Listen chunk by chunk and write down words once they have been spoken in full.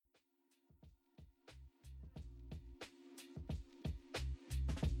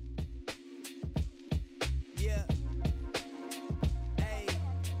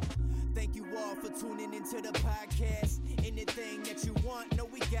tuning into the podcast. Anything that you want, no,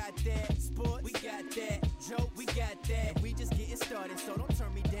 we got that. Sports, we got that. Joke, we got that. We just getting started, so don't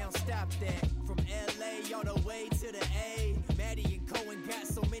turn me down, stop that. From LA all the way to the A. Maddie and Cohen got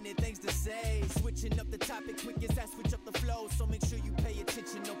so many things to say. Switching up the topic quick as I switch up the flow, so make sure you pay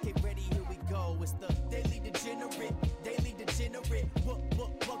attention. Okay, ready, here we go. It's the Daily Degenerate, Daily Degenerate.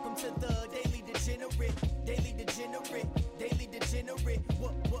 Welcome to the Daily Degenerate, Daily Degenerate, Daily Degenerate.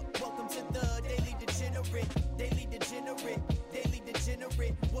 Welcome to the Daily Degenerate, Daily Degenerate, Daily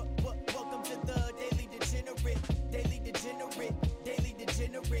Degenerate. Welcome to the Daily Degenerate, Daily Degenerate, Daily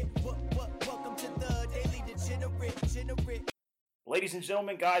Degenerate. Welcome to the Daily Degenerate. Ladies and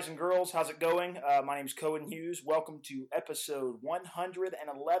gentlemen, guys and girls, how's it going? My name's Cohen Hughes. Welcome to episode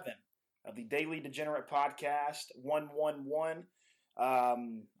 111 of the Daily Degenerate Podcast, 111.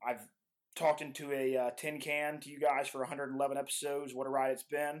 I've talked into a tin can to you guys for 111 episodes. What a ride it's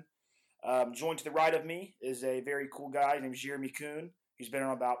been. Joined to the right of me is a very cool guy named Jeremy Kuhn. He's been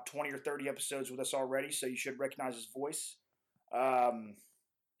on about 20 or 30 episodes with us already, so you should recognize his voice.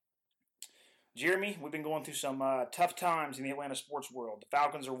 Jeremy, we've been going through some tough times in the Atlanta sports world. The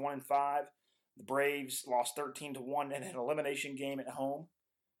Falcons are 1-5. The Braves lost 13-1 in an elimination game at home.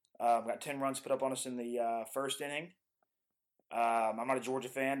 Got 10 runs put up on us in the first inning. I'm not a Georgia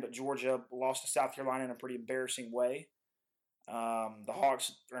fan, but Georgia lost to South Carolina in a pretty embarrassing way. The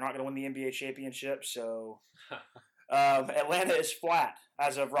Hawks are not going to win the NBA championship, so Atlanta is flat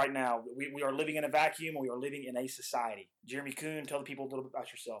as of right now. We are living in a vacuum. We are living in a society. Jeremy Kuhn, tell the people a little bit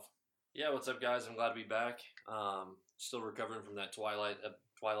about yourself. Yeah, what's up, guys? I'm glad to be back. Still recovering from that Twilight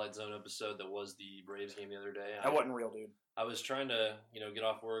Zone episode that was the Braves game the other day. That wasn't real, dude. I was trying to, get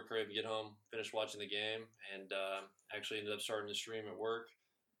off work, hurry up and get home, finish watching the game, and actually ended up starting to stream at work.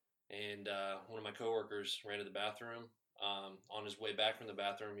 And one of my coworkers ran to the bathroom. On his way back from the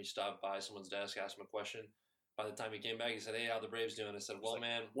bathroom, he stopped by someone's desk, asked him a question. By the time he came back, he said, "Hey, how the Braves doing?" I said, "Well,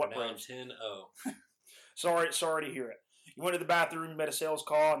 man, we're down 10-0. Sorry to hear it. You went to the bathroom, made a sales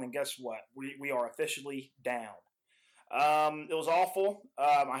call, and then guess what? We are officially down. It was awful.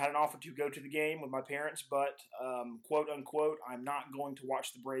 I had an offer to go to the game with my parents, but quote unquote, I'm not going to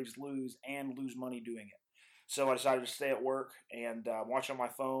watch the Braves lose and lose money doing it. So I decided to stay at work and watch on my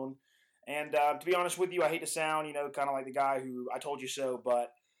phone. And to be honest with you, I hate to sound, kind of like the guy who I told you so,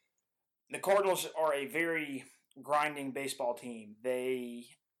 but the Cardinals are a very grinding baseball team. They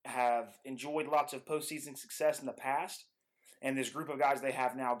have enjoyed lots of postseason success in the past. And this group of guys they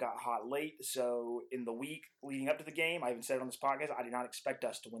have now got hot late. So in the week leading up to the game, I even said it on this podcast, I did not expect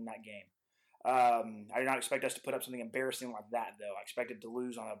us to win that game. I did not expect us to put up something embarrassing like that, though. I expected to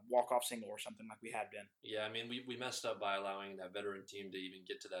lose on a walk-off single or something like we had been. Yeah, I mean, we messed up by allowing that veteran team to even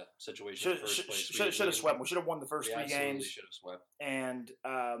get to that situation in the first place. Should have swept. We should have won the first three games. Should have swept. And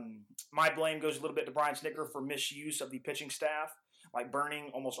my blame goes a little bit to Brian Snitker for misuse of the pitching staff, like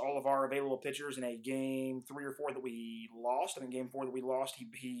burning almost all of our available pitchers in a game 3 or 4 that we lost. And in game 4 that we lost,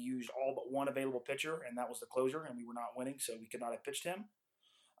 he used all but one available pitcher, and that was the closer, and we were not winning, so we could not have pitched him.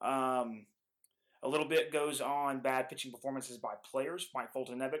 A little bit goes on bad pitching performances by players. Mike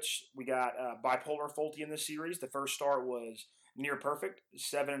Foltynewicz, we got bipolar Folty in this series. The first start was near perfect,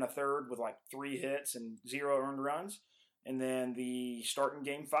 7 1/3 with like 3 hits and 0 earned runs. And then the start in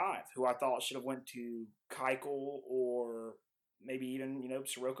game 5, who I thought should have went to Keuchel or maybe even,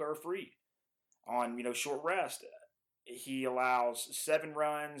 Soroka or Fried on, short rest. He allows 7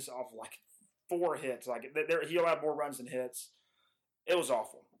 runs off like 4 hits. He allowed more runs than hits. It was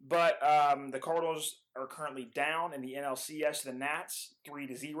awful. But the Cardinals are currently down in the NLCS to the Nats,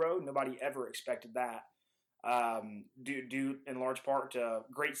 3-0. Nobody ever expected that. Due in large part to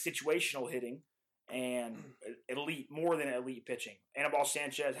great situational hitting and more than elite pitching. Anibal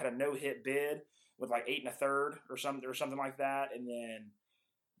Sanchez had a no-hit bid with like 8 1/3 or something like that. And then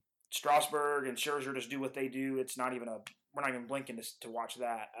Strasburg and Scherzer just do what they do. We're not even blinking to watch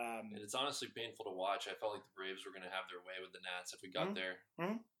that. And it's honestly painful to watch. I felt like the Braves were going to have their way with the Nats if we got there.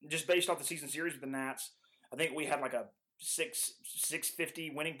 Mm-hmm. Just based off the season series with the Nats, I think we had like a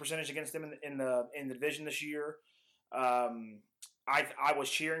 650 winning percentage against them in the division this year. I was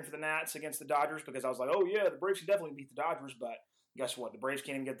cheering for the Nats against the Dodgers because I was like, oh yeah, the Braves can definitely beat the Dodgers, but guess what? The Braves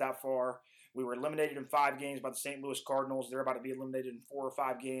can't even get that far. We were eliminated in 5 games by the St. Louis Cardinals. They're about to be eliminated in 4 or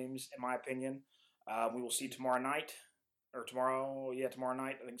 5 games, in my opinion. We will see tomorrow night. Tomorrow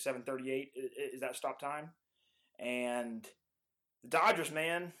night, I think 7:38 is that stop time. And the Dodgers,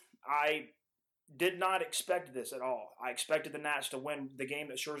 man, I did not expect this at all. I expected the Nats to win the game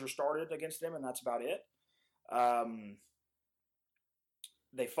that Scherzer started against them, and that's about it.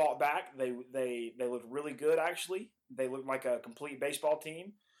 They fought back. They looked really good, actually. They looked like a complete baseball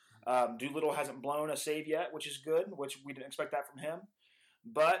team. Doolittle hasn't blown a save yet, which is good, which we didn't expect that from him.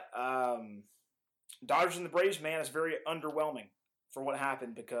 But Dodgers and the Braves, man, is very underwhelming for what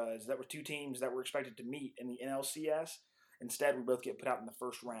happened because that were two teams that were expected to meet in the NLCS. Instead, we both get put out in the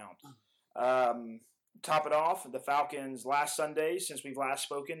first round. Top it off, the Falcons last Sunday, since we've last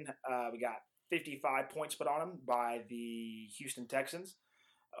spoken, we got 55 points put on them by the Houston Texans.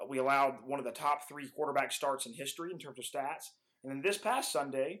 We allowed one of the top 3 quarterback starts in history in terms of stats. And then this past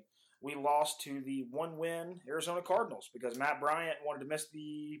Sunday, we lost to the 1-win Arizona Cardinals because Matt Bryant wanted to miss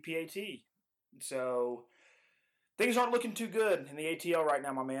the PAT. So things aren't looking too good in the ATL right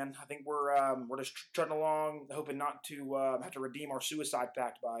now, my man. I think we're just trudging along, hoping not to have to redeem our suicide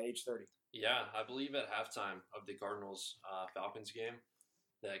pact by age 30. Yeah, I believe at halftime of the Cardinals Falcons game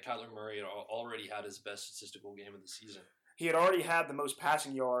that Kyler Murray had already had his best statistical game of the season. He had already had the most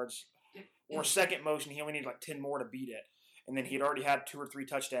passing yards, or second most, and he only needed like 10 more to beat it. And then he had already had 2 or 3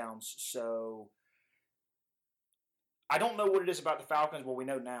 touchdowns. So I don't know what it is about the Falcons. Well, we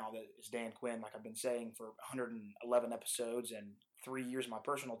know now that it's Dan Quinn, like I've been saying for 111 episodes and 3 years of my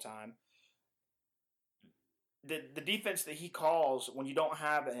personal time. The defense that he calls when you don't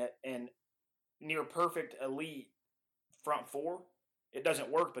have an near perfect elite front four, it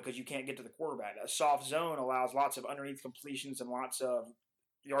doesn't work because you can't get to the quarterback. A soft zone allows lots of underneath completions and lots of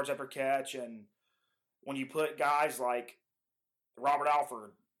yards after catch. And when you put guys like Robert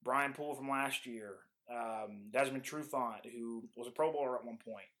Alford, Brian Poole from last year, Desmond Trufant, who was a Pro Bowler at one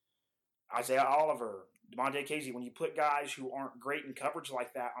point, Isaiah Oliver, DeMonte Casey, when you put guys who aren't great in coverage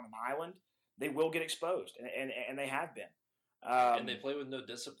like that on an island, they will get exposed, and they have been. And they play with no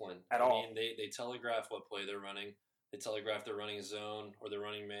discipline at all. I mean, they telegraph what play they're running. They telegraph they're running zone or they're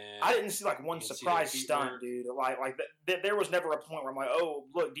running man. I didn't see like one surprise stunt, dude. Like there was never a point where I'm like, oh,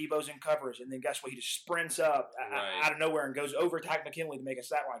 look, Debo's in coverage, and then guess what? He just sprints up out of nowhere and goes over Tack McKinley to make a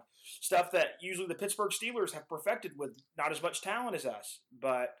sack line. Stuff that usually the Pittsburgh Steelers have perfected with not as much talent as us,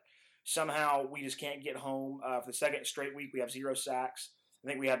 but somehow we just can't get home. For the second straight week, we have 0 sacks. I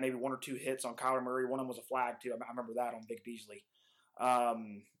think we had maybe 1 or 2 hits on Kyler Murray. One of them was a flag, too. I remember that on Vic Beasley.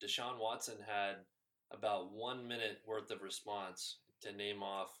 Deshaun Watson had about 1 minute worth of response to name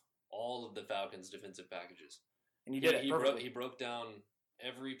off all of the Falcons' defensive packages. And you did it perfectly. He broke down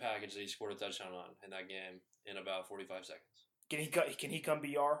every package that he scored a touchdown on in that game in about 45 seconds. Can he come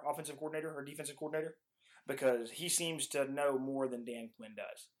be our offensive coordinator or defensive coordinator? Because he seems to know more than Dan Quinn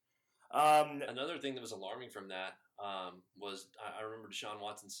does. Another thing that was alarming from that was I remember Deshaun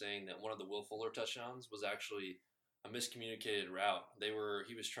Watson saying that one of the Will Fuller touchdowns was actually a miscommunicated route.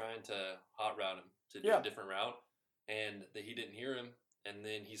 He was trying to hot route him to do a different route, and that he didn't hear him, and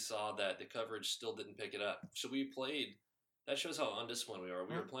then he saw that the coverage still didn't pick it up. So we played. That shows how undisciplined we are.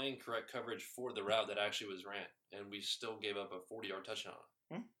 We were playing correct coverage for the route that actually was ran, and we still gave up a 40-yard touchdown.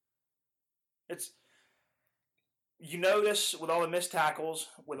 You notice with all the missed tackles,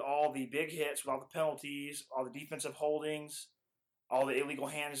 with all the big hits, with all the penalties, all the defensive holdings, all the illegal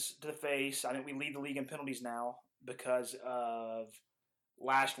hands to the face. I think we lead the league in penalties now because of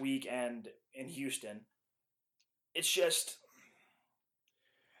last week and in Houston. It's just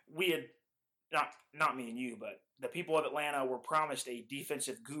we had not me and you, but the people of Atlanta were promised a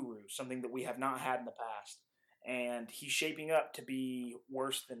defensive guru, something that we have not had in the past, and he's shaping up to be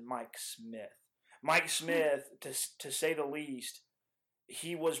worse than Mike Smith. Mike Smith, to say the least,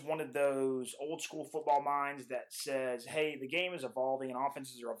 he was one of those old school football minds that says, "Hey, the game is evolving and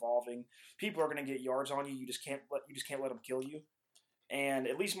offenses are evolving. People are going to get yards on you. You just can't let them kill you." And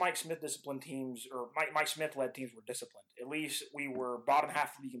at least Mike Smith disciplined teams, or Mike Smith led teams were disciplined. At least we were bottom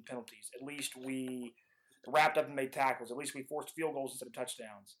half of the league in penalties. At least we wrapped up and made tackles. At least we forced field goals instead of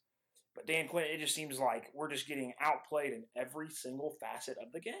touchdowns. But Dan Quinn, it just seems like we're just getting outplayed in every single facet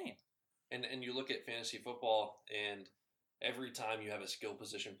of the game. And you look at fantasy football, and every time you have a skill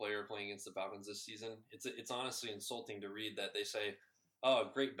position player playing against the Falcons this season, it's honestly insulting to read that they say, "Oh,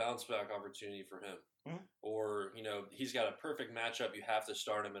 great bounce back opportunity for him," or he's got a perfect matchup. You have to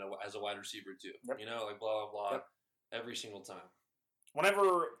start him as a wide receiver too. Like blah blah blah, every single time.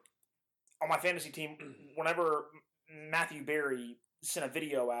 Whenever on my fantasy team, whenever Matthew Berry sent a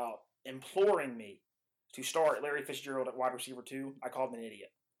video out imploring me to start Larry Fitzgerald at wide receiver 2, I called him an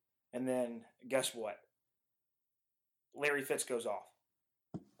idiot. And then, guess what? Larry Fitz goes off.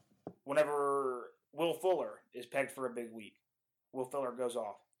 Whenever Will Fuller is pegged for a big week, Will Fuller goes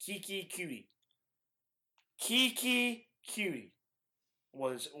off. Kiki Cutie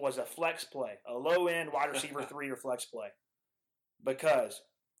was a flex play, a low-end wide receiver 3 or flex play, because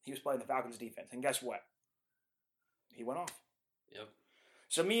he was playing the Falcons defense. And guess what? He went off. Yep.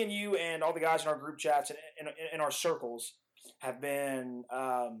 So me and you and all the guys in our group chats and in our circles, have been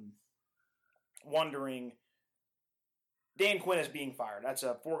wondering Dan Quinn is being fired. That's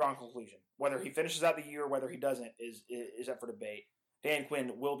a foregone conclusion. Whether he finishes out the year, whether he doesn't, is up for debate. Dan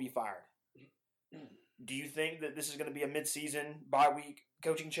Quinn will be fired. Do you think that this is going to be a mid-season, bye-week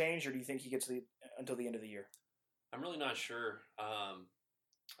coaching change, or do you think he gets until the end of the year? I'm really not sure.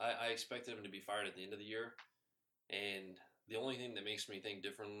 I expected him to be fired at the end of the year, and the only thing that makes me think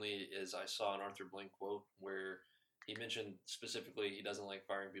differently is I saw an Arthur Blank quote where he mentioned specifically he doesn't like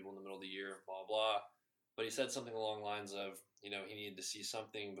firing people in the middle of the year, blah, blah. But he said something along the lines of, he needed to see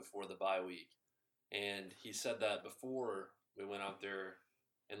something before the bye week. And he said that before we went out there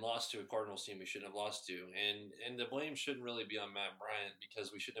and lost to a Cardinals team we shouldn't have lost to. And the blame shouldn't really be on Matt Bryant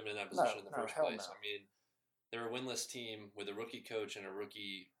because we shouldn't have been in that position in the first place. No. I mean, they're a winless team with a rookie coach and a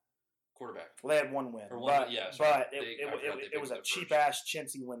rookie quarterback. Well, they had one win. But it was a cheap-ass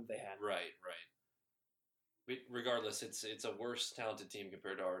chintzy win they had. Right. Regardless, it's a worse talented team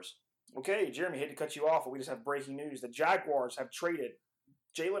compared to ours. Okay, Jeremy, hate to cut you off, but we just have breaking news. The Jaguars have traded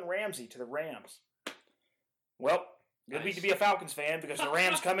Jalen Ramsey to the Rams. Well, good week to be a Falcons fan because the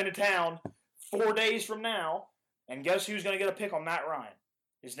Rams come into town 4 days from now, and guess who's going to get a pick on Matt Ryan?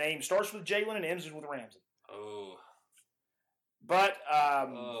 His name starts with Jalen and ends with Ramsey. Oh. But,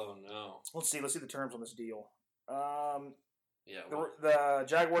 oh, no. Let's see the terms on this deal. Yeah. The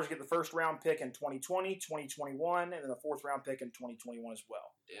Jaguars get the first-round pick in 2020, 2021, and then the fourth-round pick in 2021 as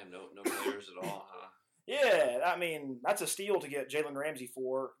well. Damn, no players at all, huh? Yeah, I mean, that's a steal to get Jalen Ramsey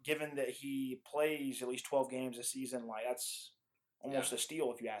for, given that he plays at least 12 games a season. Like, that's almost a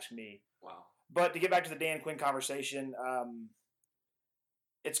steal if you ask me. Wow. But to get back to the Dan Quinn conversation,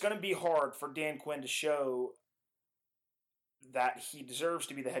 it's going to be hard for Dan Quinn to show that he deserves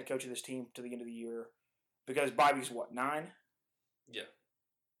to be the head coach of this team to the end of the year because Bobby's, 9? Yeah.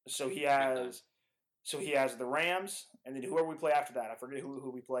 So he has the Rams, and then whoever we play after that. I forget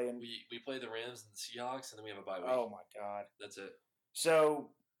who we play. We play the Rams and the Seahawks, and then we have a bye week. Oh, my God. That's it. So,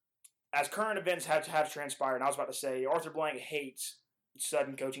 as current events have transpired, and I was about to say, Arthur Blank hates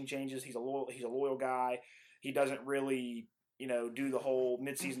sudden coaching changes. He's a loyal guy. He doesn't really, do the whole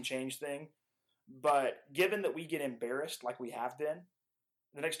midseason change thing. But given that we get embarrassed like we have been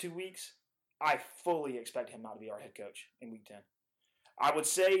the next 2 weeks, I fully expect him not to be our head coach in Week 10. I would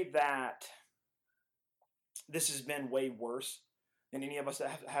say that this has been way worse than any of us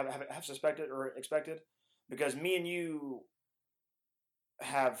have suspected or expected because me and you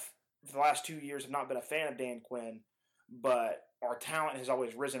have, for the last 2 years, have not been a fan of Dan Quinn, but our talent has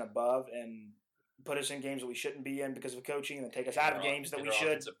always risen above and put us in games that we shouldn't be in because of coaching and then take us out of games that we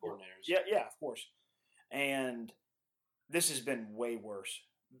should. Yeah, of course. And this has been way worse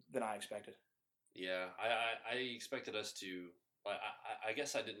than I expected. Yeah, I expected us to. I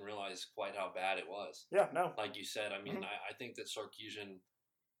guess I didn't realize quite how bad it was. Yeah, no. Like you said, I mean, I think that Sarkisian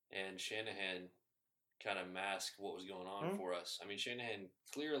and Shanahan kind of masked what was going on for us. I mean, Shanahan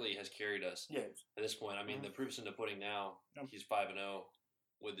clearly has carried us at this point. I mean, the proof's in the pudding now. He's 5-0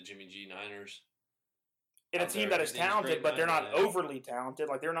 with the Jimmy G Niners. In a team that is talented, but they're not overly talented.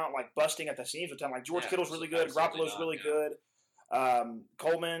 Like, they're not, busting at the seams with talent. Like, George Kittle's really good. Garoppolo's really good.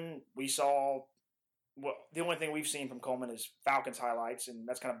 Coleman, we saw... Well, the only thing we've seen from Coleman is Falcons highlights, and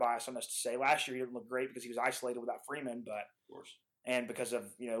that's kind of biased on us to say. Last year, he didn't look great because he was isolated without Freeman, but of course, and because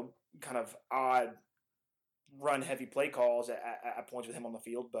of kind of odd run-heavy play calls at points with him on the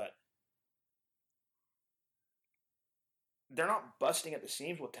field, but they're not busting at the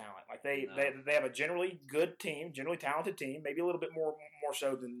seams with talent. Like they have a generally good team, generally talented team, maybe a little bit more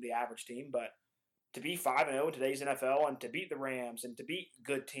so than the average team, but. To be 5-0 in today's NFL and to beat the Rams and to beat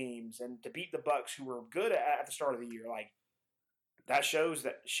good teams and to beat the Bucs who were good at the start of the year, that shows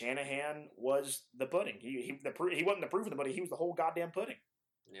that Shanahan was the pudding. He wasn't the proof of the pudding. He was the whole goddamn pudding.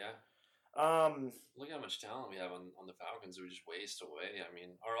 Yeah. Look how much talent we have on the Falcons that we just waste away. I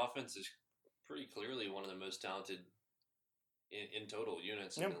mean, our offense is pretty clearly one of the most talented in total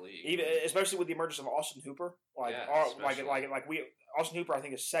units in the league. Even, especially with the emergence of Austin Hooper. Austin Hooper, I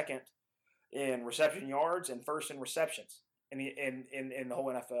think, is second in reception yards and first in receptions in the whole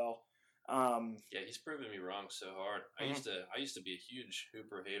NFL. Yeah, he's proven me wrong so hard. I used to be a huge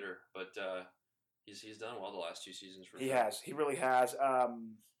Hooper hater, but he's done well the last 2 seasons for He has. He really has.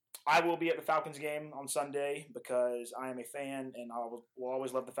 I will be at the Falcons game on Sunday because I am a fan and I will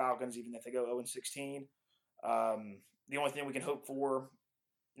always love the Falcons even if they go 0-16. The only thing we can hope for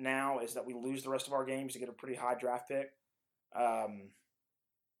now is that we lose the rest of our games to get a pretty high draft pick.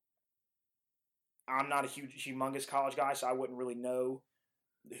 I'm not a humongous college guy, so I wouldn't really know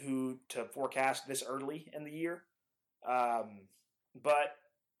who to forecast this early in the year. But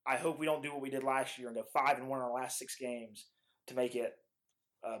I hope we don't do what we did last year and go 5-1 in our last 6 games to make it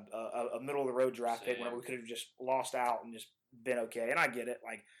a middle of the road draft pick whenever we could have just lost out and just been okay. And I get it.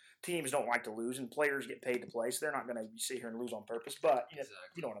 Like, teams don't like to lose, and players get paid to play, so they're not going to sit here and lose on purpose. But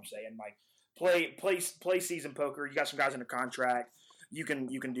you know what I'm saying. Like, play season poker. You got some guys under contract. You can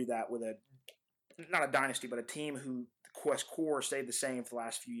do that with not a dynasty, but a team who the core stayed the same for the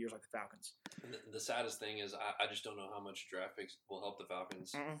last few years, like the Falcons. And the saddest thing is I just don't know how much draft picks will help the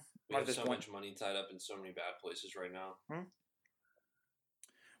Falcons. Mm-hmm. We have so much money tied up in so many bad places right now. Mm-hmm.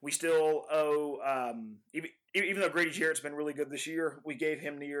 We still owe, even though Grady Jarrett's been really good this year, we gave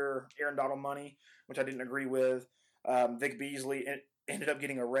him near Aaron Donald money, which I didn't agree with. Vic Beasley ended up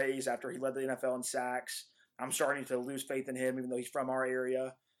getting a raise after he led the NFL in sacks. I'm starting to lose faith in him, even though he's from our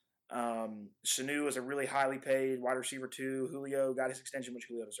area. Sanu is a really highly paid wide receiver too. Julio got his extension, which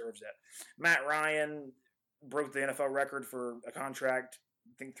Julio deserves it. Matt Ryan broke the NFL record for a contract,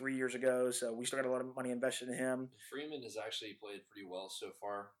 I think 3 years ago, so we still got a lot of money invested in him. Freeman has actually played pretty well so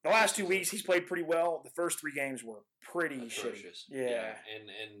far. The last 2 weeks, he's played pretty well. The first 3 games were pretty atrocious. Shitty. Yeah.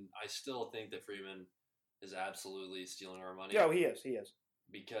 And I still think that Freeman is absolutely stealing our money. Yeah, he is.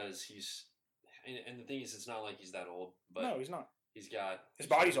 Because he's – and the thing is, it's not like he's that old. But no, he's not. He's got his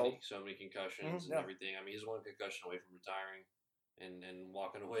body's old. So many concussions and everything. I mean, he's one concussion away from retiring and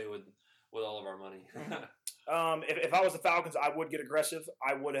walking away with all of our money. If I was the Falcons, I would get aggressive.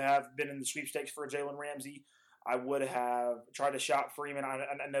 I would have been in the sweepstakes for Jalen Ramsey. I would have tried to shop Freeman. I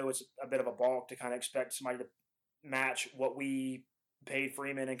know it's a bit of a balk to kind of expect somebody to match what we paid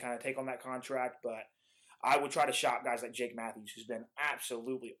Freeman and kind of take on that contract, but I would try to shop guys like Jake Matthews, who's been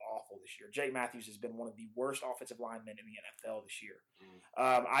absolutely awful this year. Jake Matthews has been one of the worst offensive linemen in the NFL this year.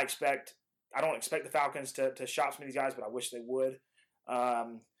 I don't expect the Falcons to shop some of these guys, but I wish they would.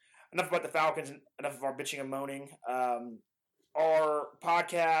 Enough about the Falcons, enough of our bitching and moaning. Our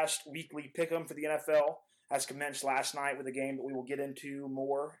podcast, weekly pick'em for the NFL, has commenced last night with a game that we will get into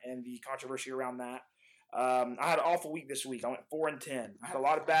more and the controversy around that. I had an awful week this week. I went 4-10. I had a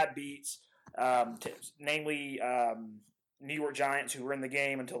lot of bad beats, namely New York Giants, who were in the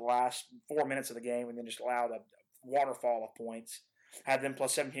game until the last 4 minutes of the game and then just allowed a waterfall of points. Had them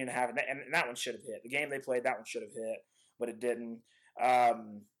plus 17.5, and that one should have hit. The game they played, that one should have hit, but it didn't.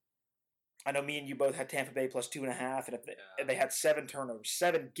 I know me and you both had Tampa Bay plus 2.5, and if they had 7 turnovers,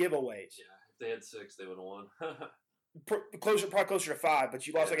 7 giveaways. Yeah, if they had 6, they would have won. Probably closer to 5, but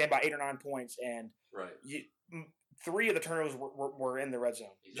you lost that game by 8 or 9 points, and 3 of the turnovers were in the red zone.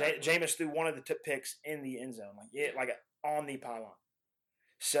 Exactly. Jameis threw one of the picks in the end zone, like on the pylon.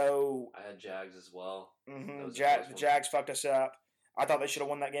 So I had Jags as well. Mm-hmm. The Jags fucked us up. I thought they should have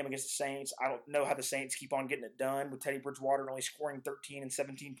won that game against the Saints. I don't know how the Saints keep on getting it done with Teddy Bridgewater only scoring 13 and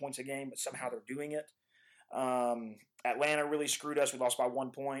 17 points a game, but somehow they're doing it. Atlanta really screwed us. We lost by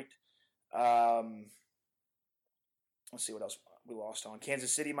 1 point. Let's see what else we lost on.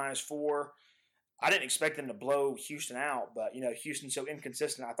 Kansas City -4. I didn't expect them to blow Houston out, but, Houston's so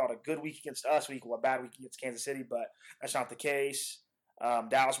inconsistent. I thought a good week against us would equal a bad week against Kansas City, but that's not the case.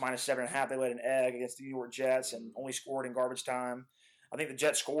 Dallas -7.5. They laid an egg against the New York Jets and only scored in garbage time. I think the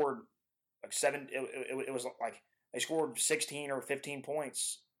Jets scored like 7. It was like they scored 16 or 15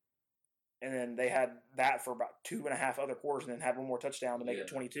 points, and then they had that for about 2.5 other quarters, and then had one more touchdown to make it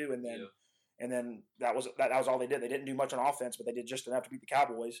 22, and then that was all they did. They didn't do much on offense, but they did just enough to beat the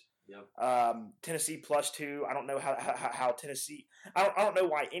Cowboys. Yep. Tennessee +2. I don't know how Tennessee. I don't know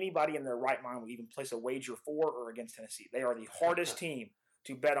why anybody in their right mind would even place a wager for or against Tennessee. They are the hardest team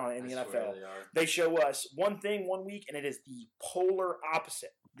to bet on in the NFL. They show us one thing one week, and it is the polar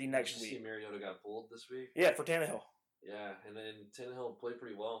opposite the next week. Did you see Mariota got pulled this week? Yeah, for Tannehill. Yeah, and then Tannehill played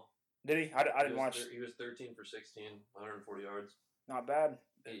pretty well. Did he? I didn't watch. He was 13 for 16, 140 yards. Not bad.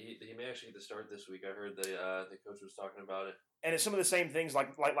 He may actually get the start this week. I heard the coach was talking about it. And it's some of the same things.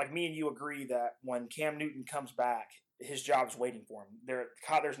 Like me and you agree that when Cam Newton comes back, his job's waiting for him.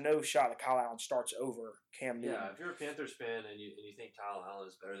 There's no shot that Kyle Allen starts over Cam Newton. Yeah, if you're a Panthers fan and you think Kyle Allen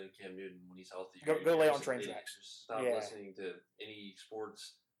is better than Cam Newton when he's healthy, go lay on train tracks. Just stop listening to any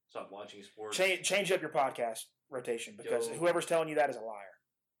sports. Stop watching sports. Change up your podcast rotation because whoever's telling you that is a liar.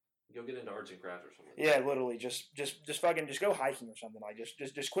 Go get into arts and crafts or something. Yeah, literally, just fucking go hiking or something. Like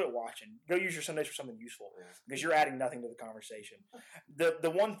just quit watching. Go use your Sundays for something useful because you're adding nothing to the conversation. The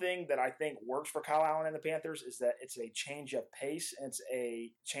one thing that I think works for Kyle Allen and the Panthers is that it's a change of pace and it's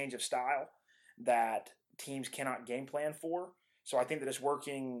a change of style that teams cannot game plan for. So I think that it's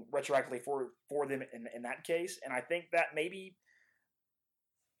working retroactively for them in that case, and I think that maybe.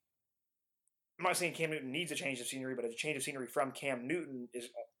 I'm not saying Cam Newton needs a change of scenery, but a change of scenery from Cam Newton is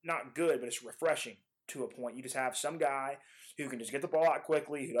not good, but it's refreshing to a point. You just have some guy who can just get the ball out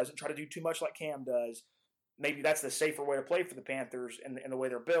quickly, who doesn't try to do too much like Cam does. Maybe that's the safer way to play for the Panthers and the way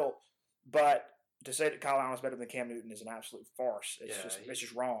they're built. But to say that Kyle Allen's better than Cam Newton is an absolute farce. It's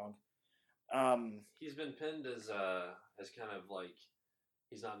just wrong. He's been pinned as kind of like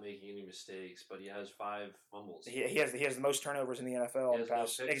he's not making any mistakes, but he has 5 fumbles. He has the most turnovers in the NFL in the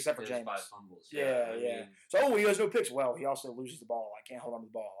past, except for James. 5 fumbles. Yeah. So he has no picks. Well, he also loses the ball a lot. Can't hold on to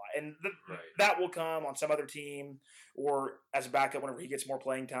the ball a lot, and that will come on some other team or as a backup whenever he gets more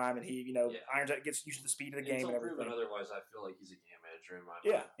playing time and he irons out, gets used to the speed of the game and everything. Otherwise, I feel like he's a game manager in my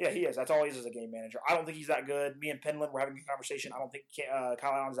mind. Yeah, he is. That's all he is a game manager. I don't think he's that good. Me and Penland were having a conversation. I don't think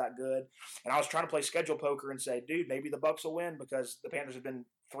Kyle Allen's that good. And I was trying to play schedule poker and say, dude, maybe the Bucs will win because the Panthers have been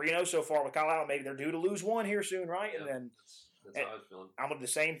 3-0 so far with Kyle Allen. Maybe they're due to lose one here soon, right? Yeah, and then that's how I was feeling. I'm going to do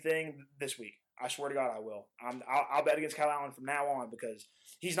the same thing this week. I swear to God, I will. I'll bet against Kyle Allen from now on because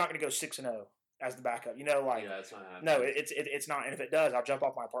he's not going to go 6-0 as the backup. It's not happening. No, it's not. And if it does, I'll jump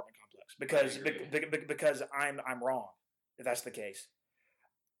off my apartment complex because I'm wrong. If that's the case,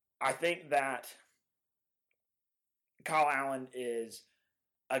 I think that Kyle Allen is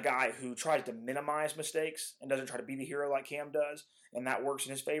a guy who tries to minimize mistakes and doesn't try to be the hero like Cam does, and that works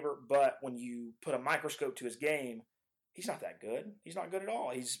in his favor. But when you put a microscope to his game, he's not that good. He's not good at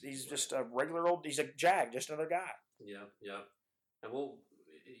all. He's just a regular old. He's a jag, just another guy. Yeah. And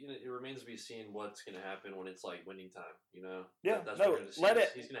it remains to be seen what's going to happen when it's like winning time. Yeah. That's no, what we're going to see. let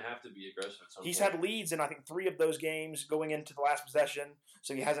it. He's going to have to be aggressive. At some He's point. had leads in I think 3 of those games going into the last possession,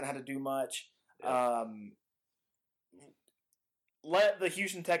 so he hasn't had to do much. Yeah. Let the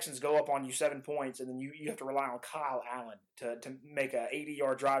Houston Texans go up on you 7 points, and then you have to rely on Kyle Allen to make a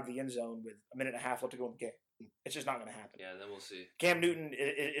 80-yard drive to the end zone with a minute and a half left to go in the game. It's just not going to happen. Yeah, then we'll see. Cam Newton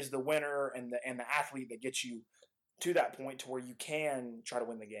is the winner and the athlete that gets you to that point to where you can try to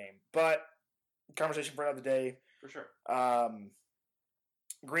win the game. But conversation for another day. For sure.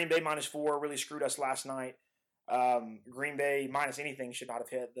 Green Bay -4 really screwed us last night. Green Bay minus anything should not have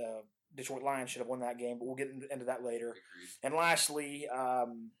hit. The Detroit Lions should have won that game, but we'll get into that later. Agreed. And lastly,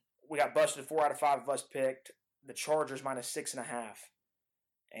 we got busted. 4 out of 5 of us picked the Chargers -6.5.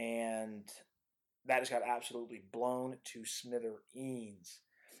 And that just got absolutely blown to smithereens.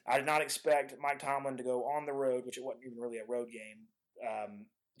 I did not expect Mike Tomlin to go on the road, which it wasn't even really a road game.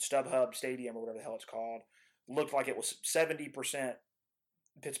 StubHub Stadium or whatever the hell it's called. Looked like it was 70%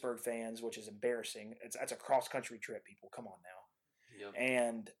 Pittsburgh fans, which is embarrassing. That's a cross-country trip, people. Come on now. Yep.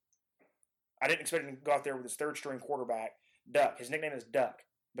 And I didn't expect him to go out there with his third-string quarterback, Duck. His nickname is Duck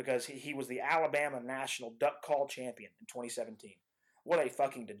because he was the Alabama National Duck Call champion in 2017. What a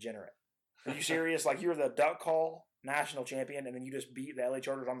fucking degenerate. Are you serious? Like, you're the Duck Call national champion, and then you just beat the LA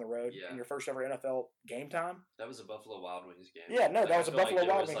Chargers on the road in your first ever NFL game time? That was a Buffalo Wild Wings game. Yeah, no, that was a Buffalo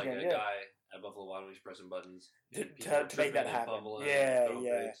Wild Wings game. There was a guy at Buffalo Wild Wings pressing buttons to make that happen.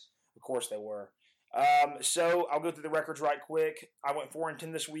 Yeah. Of course they were. So I'll go through the records right quick. I went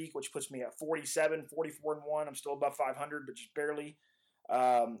 4-10 this week, which puts me at 47, 44-1. I'm still above 500, but just barely.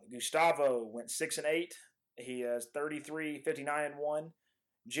 Gustavo went 6-8. He is 33, 59-1.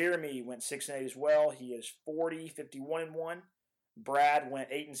 Jeremy went 6-8 as well. He is 40, 51-1. Brad went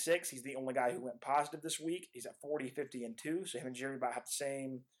 8-6. He's the only guy who went positive this week. He's at 40, 50-2. So him and Jeremy about have the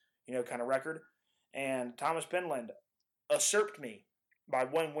same, kind of record. And Thomas Penland usurped me by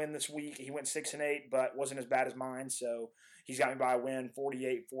 1 win this week. He went 6-8, but wasn't as bad as mine. So he's got me by a win,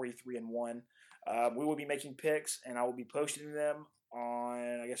 48, 43-1. We will be making picks, and I will be posting them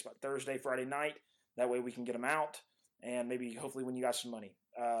on, I guess, about Thursday, Friday night. That way we can get them out and maybe hopefully win you guys some money.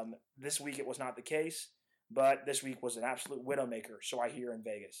 This week it was not the case, but this week was an absolute widowmaker, so I hear in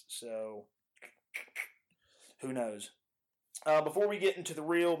Vegas. So who knows? Before we get into the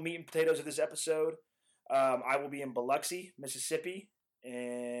real meat and potatoes of this episode, I will be in Biloxi, Mississippi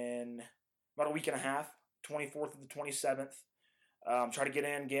in about a week and a half, 24th to the 27th. Try to get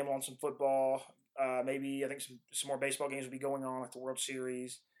in, gamble on some football. Maybe I think some more baseball games will be going on, like the World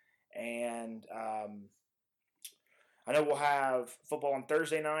Series. And I know we'll have football on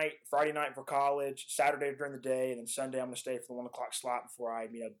Thursday night, Friday night for college, Saturday during the day, and then Sunday I'm going to stay for the 1 o'clock slot before I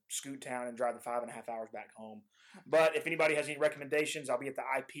scoot town and drive the 5.5 hours back home. But if anybody has any recommendations, I'll be at the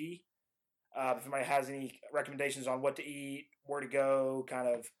IP. If anybody has any recommendations on what to eat, where to go, kind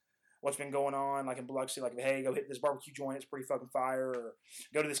of what's been going on, like in Biloxi, like, hey, go hit this barbecue joint, it's pretty fucking fire, or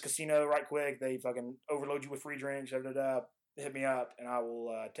go to this casino right quick, they fucking overload you with free drinks, hit me up, and I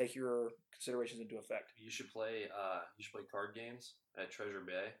will take your considerations into effect. You should play card games at Treasure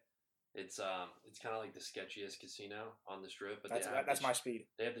Bay. It's kind of like the sketchiest casino on the strip, but that's my speed.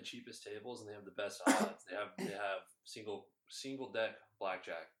 They have the cheapest tables and they have the best odds. They have single deck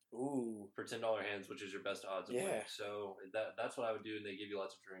blackjack. Ooh. for $10 hands, which is your best odds of winning. So that's what I would do, and they give you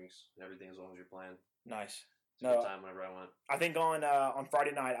lots of drinks and everything as long as you're playing. Nice. It's a good time whenever I went. I think on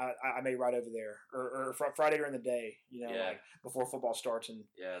Friday night I may ride over there or Friday during the day, like before football starts, and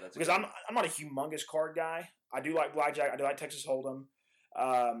that's because I'm not a humongous card guy. I do like blackjack. I do like Texas Hold'em.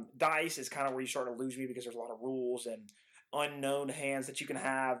 Dice is kind of where you start to lose me because there's a lot of rules and unknown hands that you can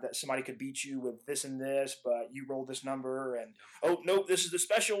have that somebody could beat you with this and this, but you roll this number and oh nope, this is the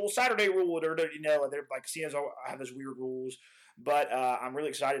special Saturday rule, or they're like casinos have those weird rules. But I'm really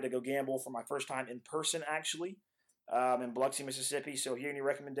excited to go gamble for my first time in person, actually, in Biloxi, Mississippi. So if you have any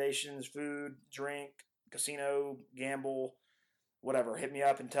recommendations, food, drink, casino, gamble, whatever, hit me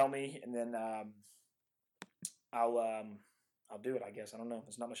up and tell me, and then I'll do it, I guess. I don't know.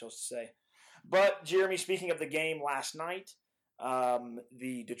 There's not much else to say. But, Jeremy, speaking of the game last night,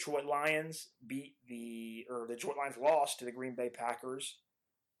 the Detroit Lions Detroit Lions lost to the Green Bay Packers.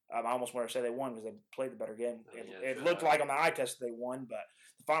 I almost want to say they won because they played the better game. It looked like on the eye test they won, but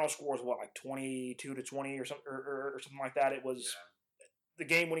the final score was like 22-20 or something, or something like that. It was the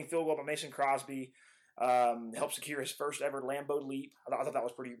game-winning field goal by Mason Crosby. Helped secure his first ever Lambeau leap. I thought that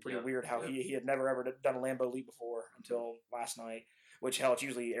was pretty weird how he had never ever done a Lambeau leap before until last night. Which hell, it's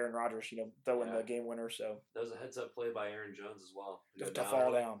usually Aaron Rodgers, throwing the game winner. So that was a heads-up play by Aaron Jones as well to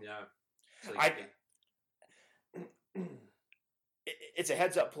fall down. Yeah, so it's a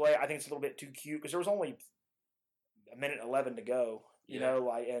heads-up play. I think it's a little bit too cute because there was only a minute 11 to go. No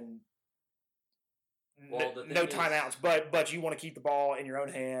timeouts, but you want to keep the ball in your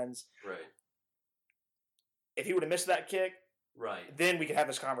own hands. Right. If he would have missed that kick, right, then we could have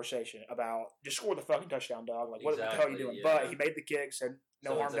this conversation about just score the fucking touchdown, dog. Like, what the hell are you doing? Yeah. But he made the kick, said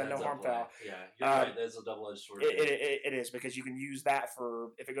no harm done, no harm foul. Yeah, you're right. That's a double-edged sword. It is, because you can use that for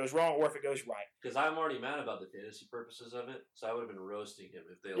if it goes wrong or if it goes right. Because I'm already mad about the fantasy purposes of it, so I would have been roasting him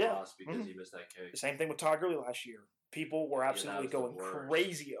if they lost because he missed that kick. The same thing with Todd Gurley last year. People were absolutely going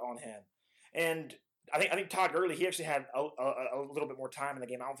crazy on him. And I think Todd Gurley, he actually had a little bit more time in the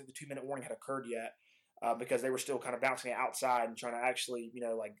game. I don't think the 2-minute warning had occurred yet. Because they were still kind of bouncing it outside and trying to actually,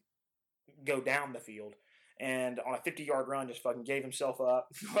 go down the field. And on a 50-yard run, just fucking gave himself up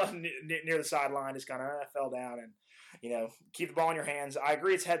near the sideline, just kind of fell down and, keep the ball in your hands. I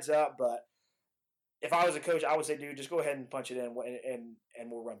agree it's heads up, but if I was a coach, I would say, dude, just go ahead and punch it in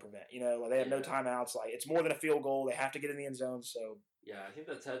and we'll run prevent. They have no timeouts. Like, it's more than a field goal. They have to get in the end zone, so. Yeah, I think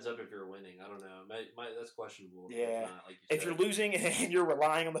that's heads up if you're winning. I don't know. That's questionable. Yeah. If you're losing and you're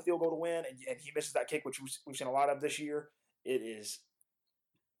relying on the field goal to win and he misses that kick, which we've seen a lot of this year, it is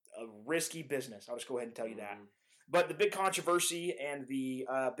a risky business. I'll just go ahead and tell you that. But the big controversy and the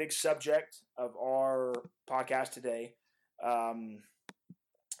big subject of our podcast today, and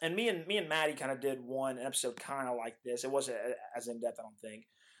me and Maddie kind of did one episode kind of like this. It wasn't as in-depth, I don't think.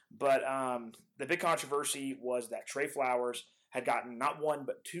 But the big controversy was that Trey Flowers had gotten not one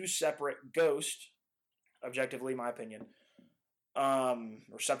but two separate ghosts, objectively, my opinion,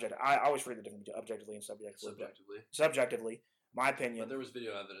 or subjective. I always forget the difference between objectively and subjectively. Subjectively, my opinion. But there was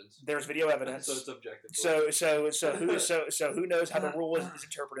video evidence. There's video evidence. So it's objective. So who knows how the rule is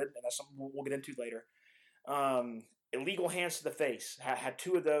interpreted, and that's something we'll get into later. Illegal hands to the face. Had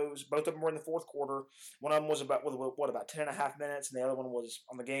two of those. Both of them were in the fourth quarter. One of them was about 10.5 minutes, and the other one was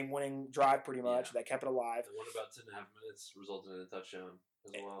on the game-winning drive, pretty much, that kept it alive. The one about 10.5 minutes resulted in a touchdown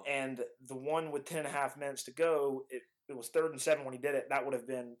as well. And the one with 10.5 minutes to go, it was 3rd and 7 when he did it. That would have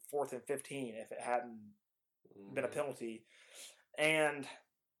been 4th and 15 if it hadn't been a penalty. And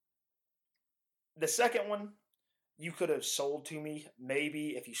the second one, you could have sold to me maybe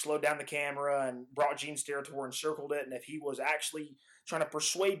if you slowed down the camera and brought Gene Steratore and circled it, and if he was actually trying to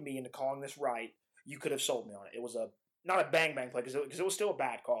persuade me into calling this right, you could have sold me on it. It was not a bang play because it was still a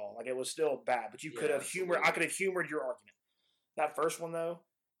bad call. Like, it was still bad, but you could have I could have humored your argument. That first one though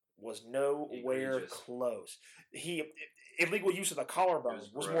was nowhere close. Illegal use of the collarbone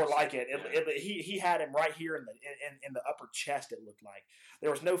was more like it. He had him right here in the upper chest. It looked like there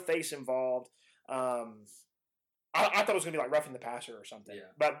was no face involved. I thought it was going to be like roughing the passer or something,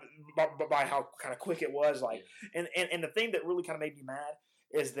 but by how kind of quick it was, and the thing that really kind of made me mad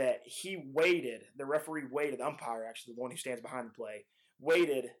is that the referee waited, the umpire actually, the one who stands behind the play,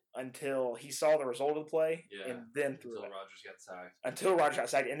 waited until he saw the result of the play and then threw it. Until Rodgers got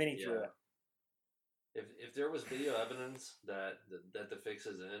sacked, and then he threw it. If there was video evidence that the fix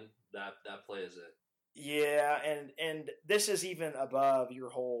is in, that play is it. Yeah, and this is even above your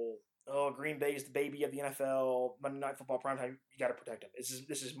whole, Green Bay is the baby of the NFL, Monday Night Football primetime, you got to protect him.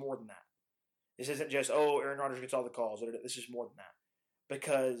 This is more than that. This isn't just, Aaron Rodgers gets all the calls. This is more than that.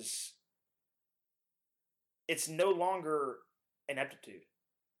 Because it's no longer ineptitude.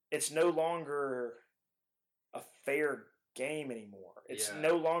 it's no longer a fair game anymore. It's Yeah.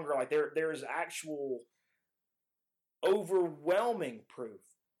 no longer like there's actual overwhelming proof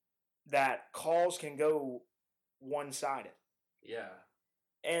that calls can go one-sided. Yeah.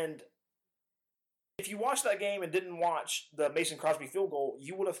 And if you watched that game and didn't watch the Mason Crosby field goal,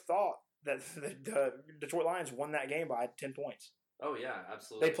 you would have thought that the Detroit Lions won that game by 10 points. Oh, yeah,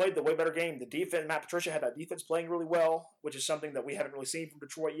 absolutely. They played the way better game. The defense, Matt Patricia had that defense playing really well, which is something that we haven't really seen from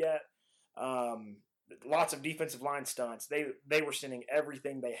Detroit yet. Lots of defensive line stunts. They were sending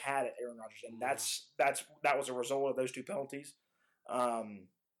everything they had at Aaron Rodgers, and that was a result of those two penalties.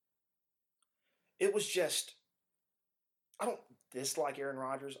 It was just, I don't dislike Aaron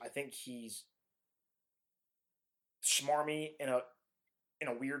Rodgers. I think he's smarmy in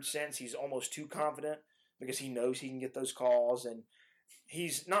a weird sense. He's almost too confident because he knows he can get those calls, and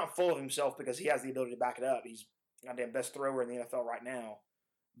he's not full of himself because he has the ability to back it up. He's the goddamn best thrower in the NFL right now,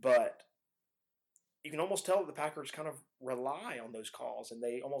 but you can almost tell that the Packers kind of rely on those calls, and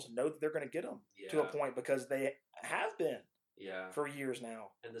they almost know that they're going to get them to a point because they have been for years now.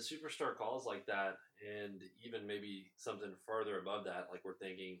 And the superstar calls like that, and even maybe something further above that, like we're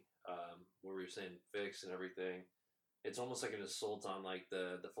thinking, where we were saying fix and everything, it's almost like an assault on like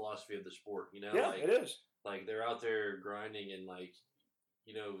the philosophy of the sport, you know? Yeah, like, it is. Like they're out there grinding, and like,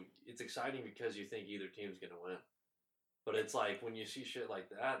 you know, it's exciting because you think either team's going to win. But it's like when you see shit like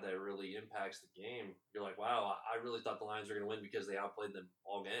that really impacts the game, you're like, wow, I really thought the Lions were going to win because they outplayed them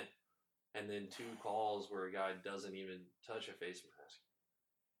all game. And then two calls where a guy doesn't even touch a face mask.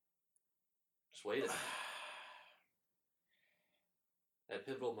 Just wait it. At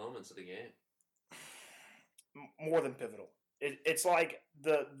pivotal moments of the game. More than pivotal. It's like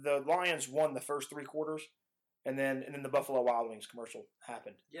the Lions won the first three quarters, and then the Buffalo Wild Wings commercial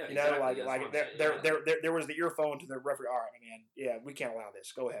happened. Yeah, you know, exactly. like there was the earphone to the referee. All right, man. Yeah, we can't allow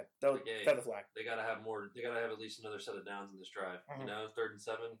this. Go ahead. Throw the flag. They got to have more. They got to have at least another set of downs in this drive. Mm-hmm. You know, 3rd and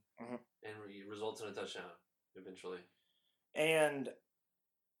 7, mm-hmm. and it results in a touchdown eventually, and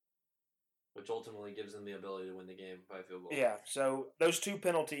which ultimately gives them the ability to win the game by field goal. Yeah. So those two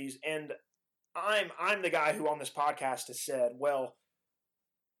penalties, and I'm the guy who on this podcast has said, well,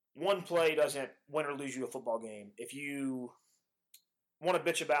 one play doesn't win or lose you a football game. If you want to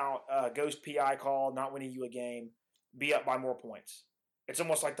bitch about a ghost PI call not winning you a game, be up by more points. It's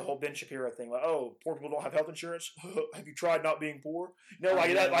almost like the whole Ben Shapiro thing. Like, oh, poor people don't have health insurance. Have you tried not being poor? No,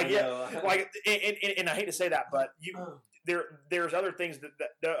 like that. Like and I hate to say that, but there's other things that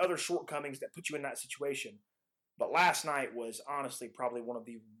there are other shortcomings that put you in that situation. But last night was honestly probably one of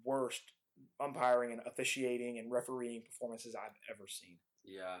the worst umpiring and officiating and refereeing performances I've ever seen.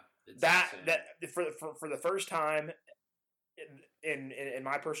 Yeah, that for the first time, in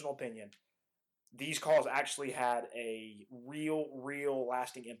my personal opinion, these calls actually had a real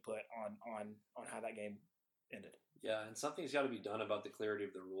lasting input on how that game ended. Yeah, and something's got to be done about the clarity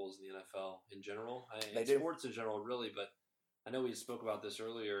of the rules in the NFL in general. Sports in general, really. But I know we spoke about this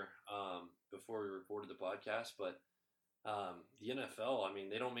earlier before we recorded the podcast. But the NFL, I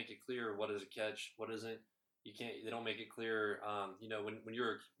mean, they don't make it clear what is a catch, what isn't. You can't. They don't make it clear. You know, when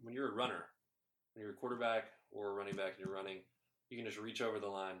you're a runner, when you're a quarterback or a running back and you're running, you can just reach over the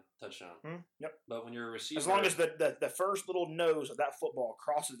line, touchdown. Yep. But when you're a receiver, as long as the first little nose of that football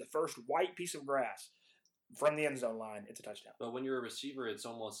crosses the first white piece of grass from the end zone line, it's a touchdown. But when you're a receiver, it's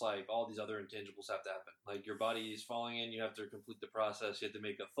almost like all these other intangibles have to happen. Like your body is falling in, you have to complete the process. You have to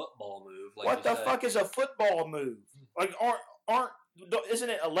make a football move. Like what the fuck is a football move? Like isn't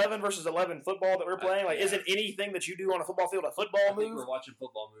it 11 versus 11 football that we're playing? Like, isn't anything that you do on a football field a football move? I think we're watching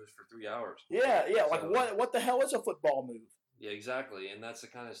football moves for 3 hours. Yeah. Like, what the hell is a football move? Yeah, exactly. And that's the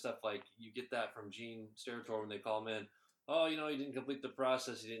kind of stuff, like, you get that from Gene Steratore when they call him in. Oh, you know, he didn't complete the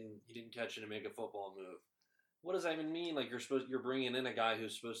process. He didn't catch it and make a football move. What does that even mean? Like, you're bringing in a guy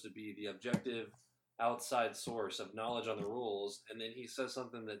who's supposed to be the objective outside source of knowledge on the rules, and then he says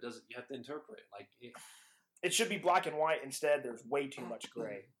something that you have to interpret. Like, it should be black and white. Instead, there's way too much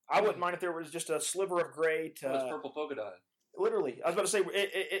gray. I wouldn't mind if there was just a sliver of gray to. It's purple polka dot. Literally, I was about to say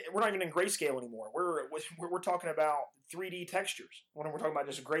we're not even in grayscale anymore. We're talking about 3D textures when we're talking about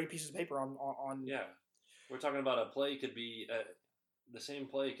just gray pieces of paper on. Yeah, we're talking about a play could be the same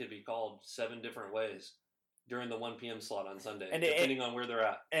play could be called 7 different ways during the 1 p.m. slot on Sunday, depending on where they're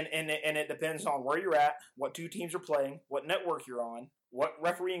at. And it depends on where you're at, what two teams are playing, what network you're on, what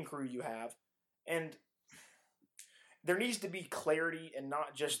refereeing crew you have, and there needs to be clarity in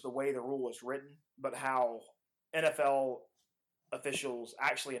not just the way the rule is written, but how NFL officials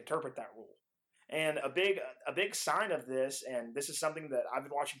actually interpret that rule. And a big sign of this, and this is something that I've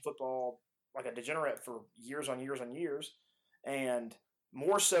been watching football like a degenerate for years on years on years, and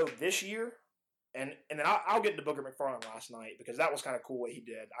more so this year, and then I'll get into Booker McFarland last night because that was kind of cool what he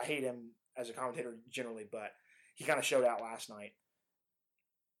did. I hate him as a commentator generally, but he kind of showed out last night.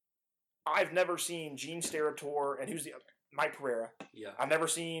 I've never seen Gene Steratore and who's the other? Mike Pereira. Yeah. I've never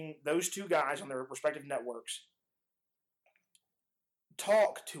seen those two guys on their respective networks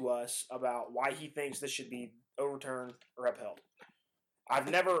talk to us about why he thinks this should be overturned or upheld. I've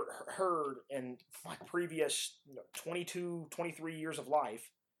never heard in my previous 22, 23 years of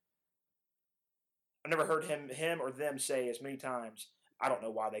life, I've never heard him or them say as many times, I don't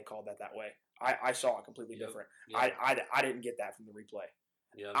know why they called that way. I saw it completely different. Yep. I didn't get that from the replay.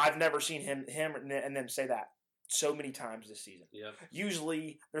 Yep. I've never seen him and them say that so many times this season. Yep.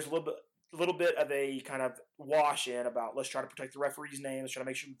 Usually there's a little bit of a kind of wash in about let's try to protect the referee's name, let's try to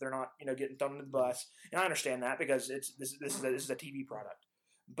make sure that they're not getting thrown into the bus. And I understand that because this is a TV product.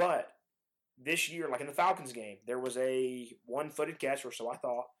 But this year, like in the Falcons game, there was a one-footed catch, or so I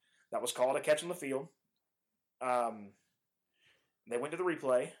thought, that was called a catch on the field. They went to the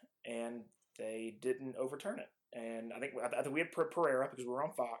replay and they didn't overturn it. And I think we had Pereira because we were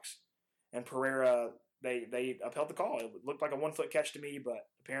on Fox, and Pereira they upheld the call. It looked like a 1-foot catch to me, but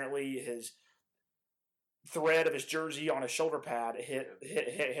apparently his thread of his jersey on his shoulder pad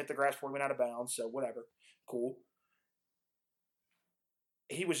hit the grass before he went out of bounds. So whatever, cool.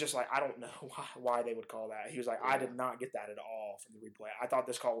 He was just like, I don't know why they would call that. He was like, I did not get that at all from the replay. I thought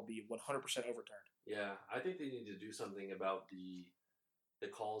this call would be 100% overturned. Yeah, I think they need to do something about the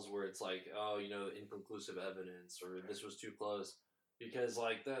calls where it's like, oh, inconclusive evidence or this was too close, because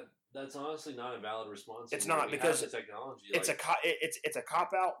like that's honestly not a valid response. It's not because the technology. It's a cop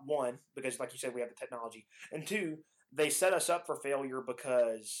out, one, because like you said, we have the technology, and two, they set us up for failure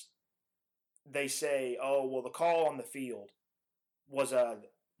because they say, oh well, the call on the field was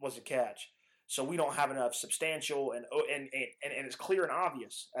a catch, so we don't have enough substantial and it's clear and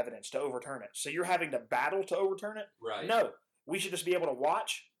obvious evidence to overturn it. So you're having to battle to overturn it. Right? No, we should just be able to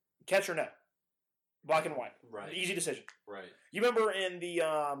watch, catch or no, black and white. Right. Easy decision. Right. You remember in the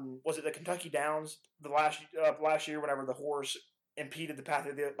was it the Kentucky Downs the last year whenever the horse impeded the path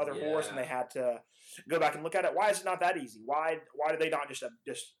of the other horse and they had to go back and look at it? Why is it not that easy? Why do they not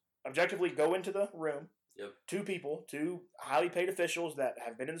just objectively go into the room? Yep. Two highly paid officials that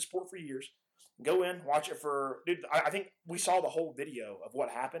have been in the sport for years, go in, watch it for. Dude, I think we saw the whole video of what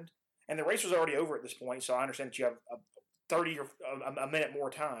happened, and the race was already over at this point. So I understand that you have 30 or a minute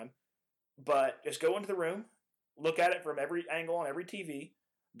more time, but just go into the room, look at it from every angle on every TV,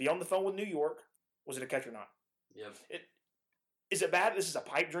 be on the phone with New York. Was it a catch or not? Yep. Is it bad? This is a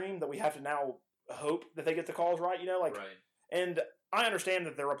pipe dream that we have to now hope that they get the calls right. Right. And I understand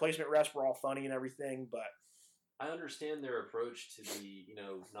that the replacement refs were all funny and everything, but I understand their approach to the,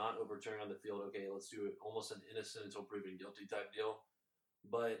 not overturning on the field. Okay, let's do it almost an innocent until proven guilty type deal.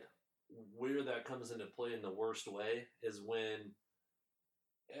 But where that comes into play in the worst way is when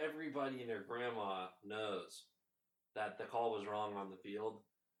everybody and their grandma knows that the call was wrong on the field,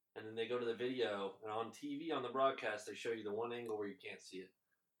 and then they go to the video, and on TV, on the broadcast, they show you the one angle where you can't see it.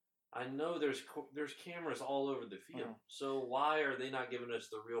 I know there's cameras all over the field, so why are they not giving us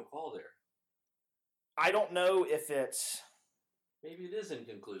the real call there? I don't know if it's... Maybe it is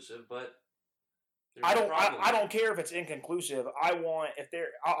inconclusive, but I don't care if it's inconclusive. I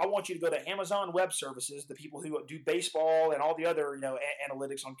want you to go to Amazon Web Services, the people who do baseball and all the other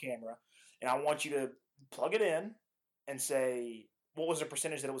analytics on camera, and I want you to plug it in and say, what was the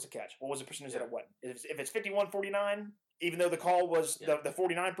percentage that it was a catch? What was the percentage that it wasn't? If it's 51-49, even though the call was the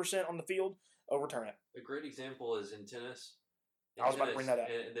 49% on the field, overturn it. A great example is in tennis. I was about to bring that up.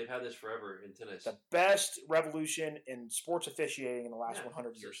 And they've had this forever in tennis. The best revolution in sports officiating in the last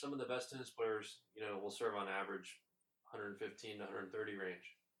 100 years. So some of the best tennis players, will serve on average 115 to 130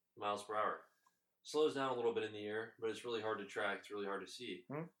 range miles per hour. Slows down a little bit in the air, but it's really hard to track. It's really hard to see.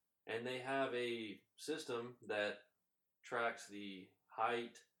 Mm-hmm. And they have a system that tracks the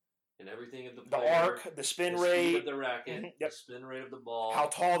height and everything of the player, the arc, the spin rate, speed of the racket, the spin rate of the ball, how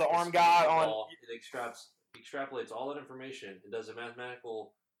tall the arm got on. It extrapolates all that information and does a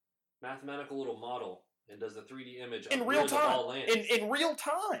mathematical little model and does the 3D image in real time. In real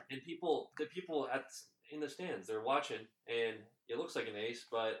time. And the people in the stands, they're watching, and it looks like an ace,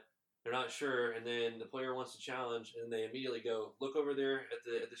 but they're not sure. And then the player wants to challenge, and they immediately go look over there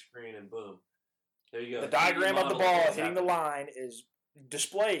at the screen, and boom, there you go. The diagram of the ball hitting the line is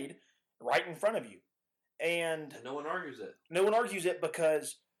displayed right in front of you, and no one argues it. No one argues it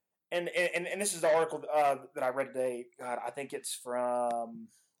because, and this is the article that I read today. God, I think it's from.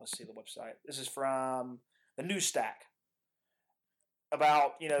 Let's see the website. This is from the News Stack.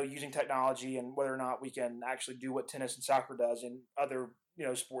 about, using technology and whether or not we can actually do what tennis and soccer does in other,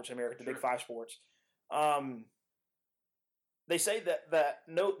 sports in America, the Big Five sports. They say that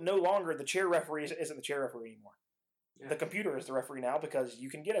no longer the chair referee isn't the chair referee anymore. Yeah. The computer is the referee now because you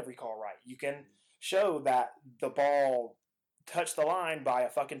can get every call right. You can show that the ball touched the line by a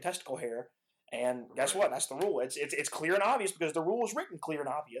fucking testicle hair, and guess what? That's the rule. It's clear and obvious because the rule is written clear and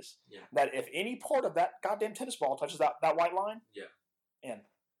obvious. Yeah. That if any part of that goddamn tennis ball touches that white line, in.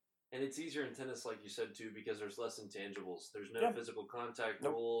 And it's easier in tennis, like you said too, because there's less intangibles. There's no physical contact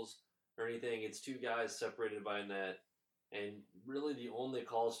rules or anything. It's two guys separated by a net. And really the only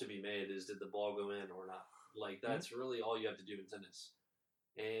calls to be made is did the ball go in or not. Like, that's really all you have to do in tennis.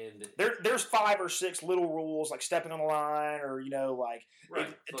 And there's 5 or 6 little rules, like stepping on the line or,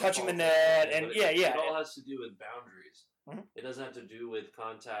 touching the net. And it all has to do with boundaries. Mm-hmm. It doesn't have to do with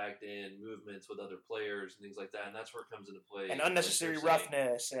contact and movements with other players and things like that. And that's where it comes into play. And unnecessary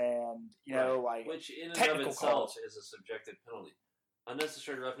roughness and, which in and of itself is a subjective penalty.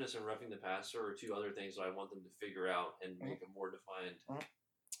 Unnecessary roughness and roughing the passer are 2 other things that I want them to figure out and make a more defined. Mm-hmm.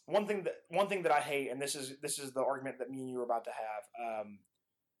 One thing that I hate, and this is the argument that me and you were about to have.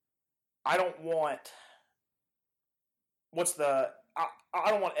 I don't want I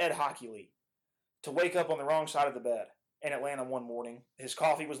don't want Ed Hockey to wake up on the wrong side of the bed in Atlanta one morning. His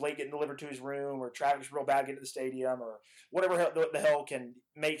coffee was late getting delivered to his room, or traffic's real bad getting to the stadium, or whatever the hell can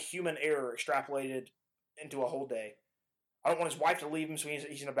make human error extrapolated into a whole day. I don't want his wife to leave him so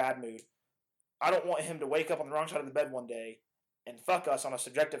he's in a bad mood. I don't want him to wake up on the wrong side of the bed one day and fuck us on a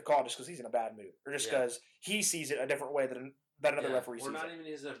subjective call just because he's in a bad mood. Or just because he sees it a different way than another referee sees it. Or not even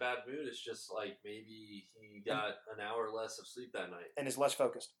he's in a bad mood. It's just like maybe he got an hour less of sleep that night. And is less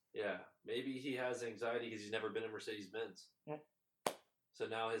focused. Yeah. Maybe he has anxiety because he's never been in Mercedes-Benz. Yeah. So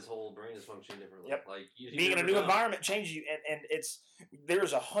now his whole brain is functioning differently. Yep. Like being in a new environment changes you, and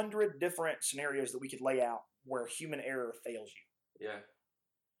there's 100 different scenarios that we could lay out where human error fails you. Yeah.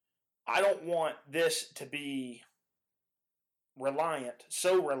 I don't want this to be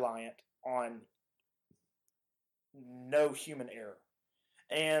so reliant on no human error.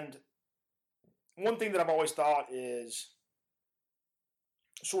 And one thing that I've always thought is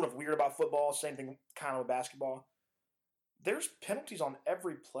sort of weird about football, same thing kind of with basketball. There's penalties on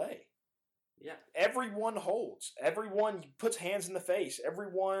every play. Yeah. Everyone holds. Everyone puts hands in the face.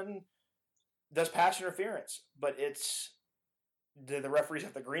 Everyone does pass interference. But do the referees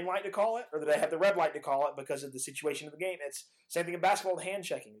have the green light to call it, or do they have the red light to call it because of the situation of the game? It's same thing in basketball with hand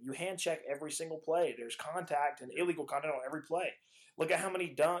checking. You hand check every single play. There's contact and illegal contact on every play. Look at how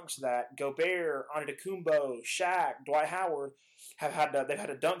many dunks that Gobert, Antetokounmpo, Shaq, Dwight Howard they've had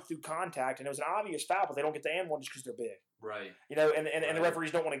to dunk through contact, and it was an obvious foul, but they don't get the and one just because they're big. Right. And the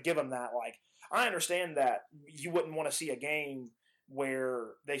referees don't want to give them that. Like, I understand that you wouldn't want to see a game where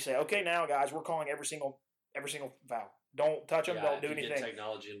they say, okay, now guys, we're calling every single foul. Don't touch them. Don't do anything. Get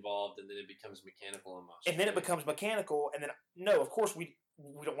technology involved, and then it becomes mechanical almost. And then it becomes mechanical, and then no, of course we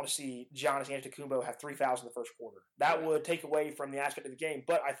don't want to see Giannis Antetokounmpo have 3 fouls in the first quarter. That would take away from the aspect of the game.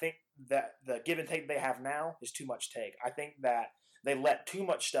 But I think that the give and take they have now is too much take. I think that they let too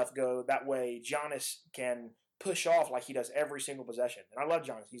much stuff go. That way, Giannis can push off like he does every single possession. And I love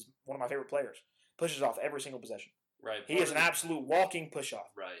Giannis. He's one of my favorite players. Pushes off every single possession. Right. He is an absolute walking push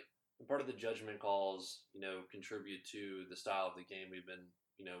off. Right. Part of the judgment calls, contribute to the style of the game we've been,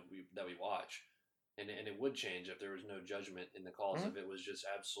 that we watch. And it would change if there was no judgment in the calls, if it was just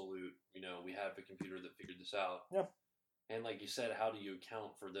absolute, we have a computer that figured this out. Yeah. And like you said, how do you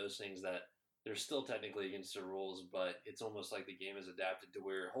account for those things that they're still technically against the rules, but it's almost like the game is adapted to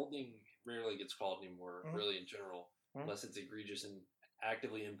where holding rarely gets called anymore, really in general, unless it's egregious and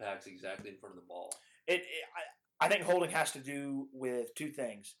actively impacts exactly in front of the ball. I think holding has to do with 2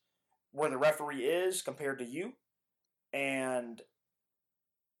 things. Where the referee is compared to you, and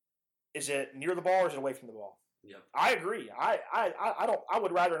is it near the ball or is it away from the ball? Yeah, I agree. I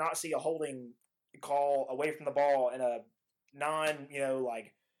would rather not see a holding call away from the ball in a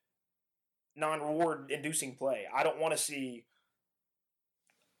non-reward inducing play. I don't want to see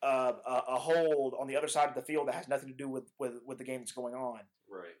a hold on the other side of the field that has nothing to do with the game that's going on.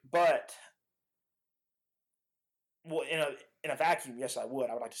 Right. But in a vacuum, yes, I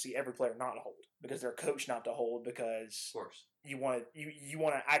would. I would like to see every player not hold because they're coached not to hold because of course you want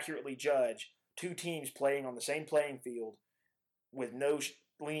to accurately judge 2 teams playing on the same playing field with no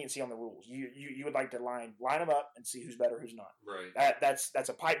leniency on the rules. You would like to line them up and see who's better, who's not. Right. That's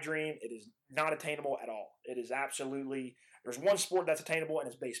a pipe dream. It is not attainable at all. It is absolutely. There's one sport that's attainable, and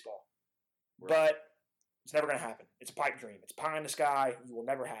it's baseball. Right. But it's never going to happen. It's a pipe dream. It's pie in the sky. You will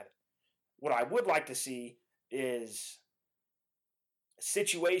never have it. What I would like to see is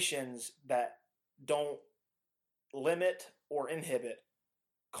situations that don't limit or inhibit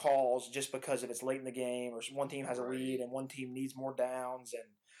calls just because if it's late in the game or one team has a lead and one team needs more downs, and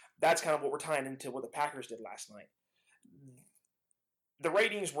that's kind of what we're tying into what the Packers did last night. The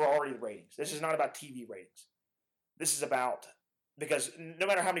ratings were already the ratings. This is not about TV ratings. This is about, because no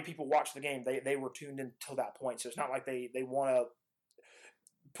matter how many people watched the game, they were tuned in till that point. So it's not like they want to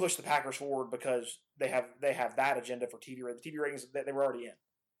push the Packers forward because they have that agenda for TV ratings. The TV ratings they were already in.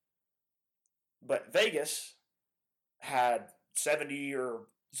 But Vegas had 70%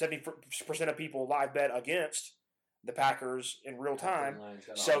 of people live bet against the Packers in real time.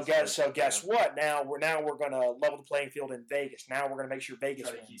 So guess what? Now we're going to level the playing field in Vegas. Now we're going to make sure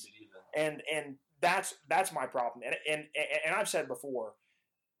Vegas wins. And that's my problem. And I've said before,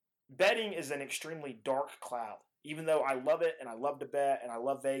 betting is an extremely dark cloud. Even though I love it and I love to bet and I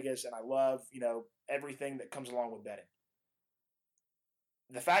love Vegas and I love, everything that comes along with betting.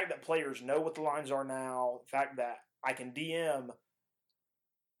 The fact that players know what the lines are now, the fact that I can DM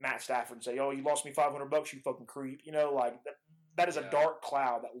Matt Stafford and say, "Oh, you lost me $500, you fucking creep." That is a dark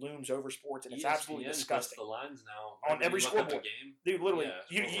cloud that looms over sports, and it's absolutely disgusting. The lines now on every scoreboard, dude. Literally,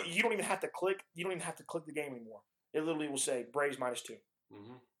 you don't even have to click. You don't even have to click the game anymore. It literally will say Braves -2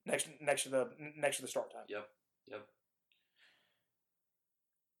 next to the start time. Yep.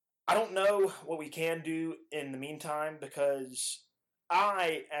 I don't know what we can do in the meantime, because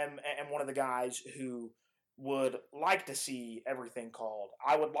I am one of the guys who would like to see everything called.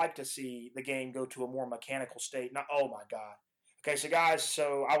 I would like to see the game go to a more mechanical state. Not, oh my God. Okay, so guys,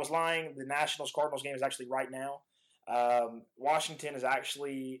 I was lying. The Nationals-Cardinals game is actually right now. Washington is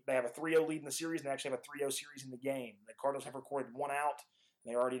actually, they have a 3-0 lead in the series, and they actually have a 3-0 series in the game. The Cardinals have recorded 1 out.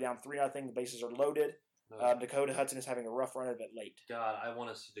 They're already down 3-0. The bases are loaded. Dakota Hudson is having a rough run of it late. God, I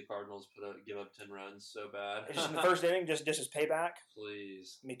want to see the Cardinals give up 10 runs so bad. Just in the first inning, just as payback.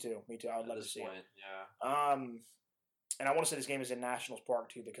 Please. Me too. I would love to see it. Yeah. And I want to say this game is in Nationals Park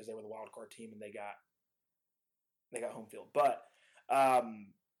too, because they were the wild card team and they got home field. But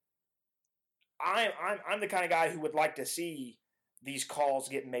I'm the kind of guy who would like to see these calls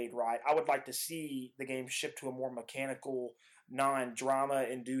get made right. I would like to see the game shift to a more mechanical, non-drama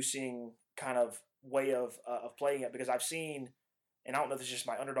inducing kind of way of playing it, because I've seen, and I don't know if it's just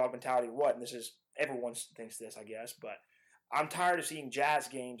my underdog mentality or what, and this is, everyone thinks this, I guess, but I'm tired of seeing Jazz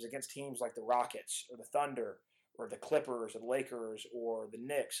games against teams like the Rockets or the Thunder or the Clippers or the Lakers or the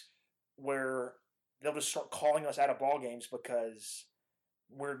Knicks, where they'll just start calling us out of ball games because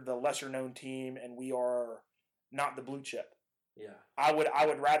we're the lesser known team and we are not the blue chip. Yeah. I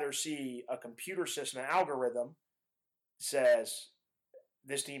would rather see a computer system, an algorithm says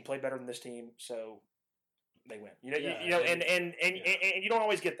this team played better than this team, so they win. And you don't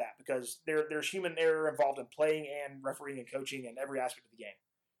always get that, because there's human error involved in playing and refereeing and coaching and every aspect of the game.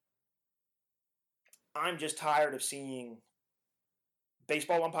 I'm just tired of seeing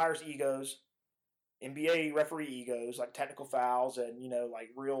baseball umpires' egos, NBA referee egos, like technical fouls and like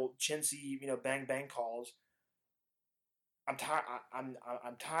real chintzy bang bang calls. I'm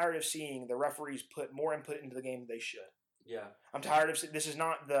tired of seeing the referees put more input into the game than they should. Yeah. I'm tired of – this is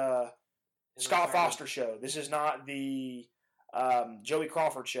not the Scott Foster show. This is not the Joey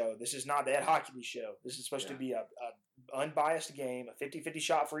Crawford show. This is not the Ed Hockley show. This is supposed to be a unbiased game, a 50-50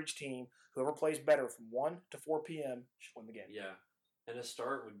 shot for each team. Whoever plays better from 1 to 4 p.m. should win the game. Yeah. And a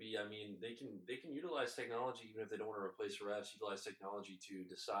start would be, they can utilize technology, even if they don't want to replace refs, utilize technology to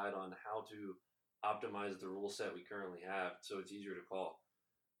decide on how to optimize the rule set we currently have so it's easier to call.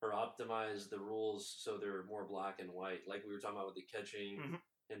 Or optimize the rules so they're more black and white. Like we were talking about with the catching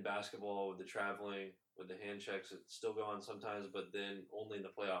in basketball, with the traveling, with the hand checks, it still go on sometimes, but then only in the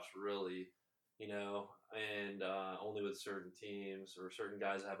playoffs, really, and only with certain teams or certain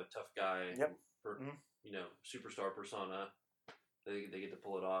guys that have a tough guy, superstar persona, they get to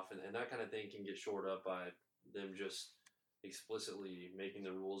pull it off. And that kind of thing can get shored up by them just explicitly making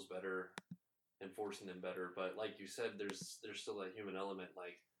the rules better, enforcing them better. But like you said, there's still a human element.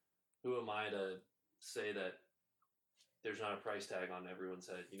 Like, who am I to say that there's not a price tag on everyone's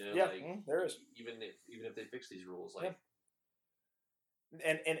head? There is. Even if they fix these rules, like.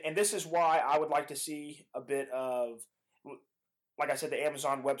 Yeah. And this is why I would like to see a bit of, like I said, the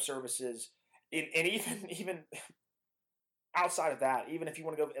Amazon Web Services, and even outside of that, even if you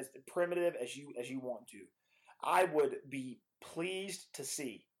want to go as primitive as you want to, I would be pleased to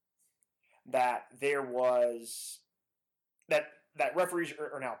see that there was that referees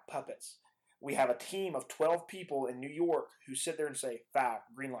are now puppets. We have a team of 12 people in New York who sit there and say, foul,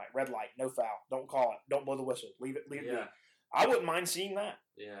 green light, red light, no foul, don't call it, don't blow the whistle, leave it be. I wouldn't mind seeing that.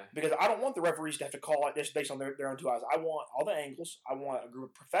 Yeah. Because I don't want the referees to have to call it just based on their own two eyes. I want all the angles. I want a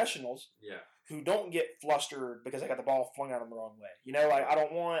group of professionals who don't get flustered because they got the ball flung at them the wrong way. You know, like I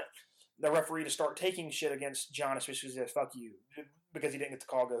don't want the referee to start taking shit against John, especially if he says, fuck you, because he didn't get the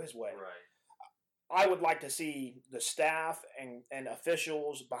call go his way. Right. I would like to see the staff and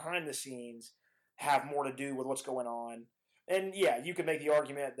officials behind the scenes have more to do with what's going on. And yeah, you could make the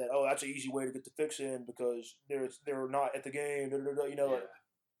argument that that's an easy way to get the fix in because they're not at the game. You know, like,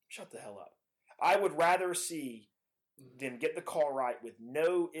 shut the hell up. I would rather see them get the call right with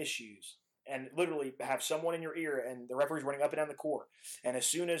no issues and literally have someone in your ear and the referee's running up and down the court. And as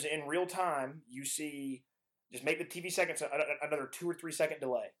soon as in real time you see, just make the TV seconds another 2 or 3 second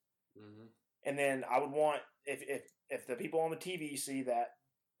delay. Mm-hmm. And then I would want if the people on the TV see that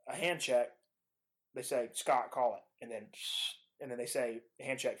a hand check, they say, Scott, call it. And then they say,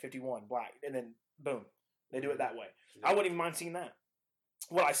 hand check, 51, black. And then, boom. They do it that way. Yeah. I wouldn't even mind seeing that.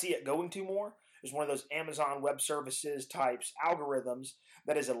 What I see it going to more is one of those Amazon Web Services types algorithms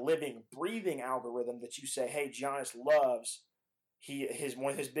that is a living, breathing algorithm that you say, hey, Giannis loves.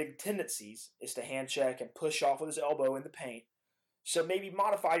 One of his big tendencies is to hand check and push off with his elbow in the paint. So maybe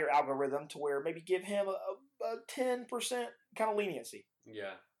modify your algorithm to where maybe give him a 10% kind of leniency.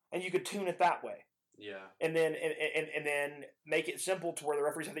 Yeah. And you could tune it that way. Yeah. And then make it simple to where the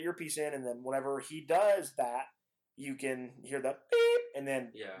referees have the earpiece in, and then whenever he does that, you can hear the beep, and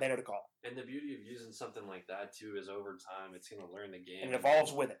then they know to call it. And the beauty of using something like that, too, is over time, it's going to learn the game. And it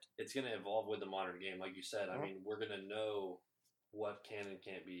evolves with it. It's going to evolve with the modern game. Like you said, I mean, we're going to know what can and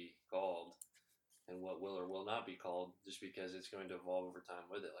can't be called and what will or will not be called just because it's going to evolve over time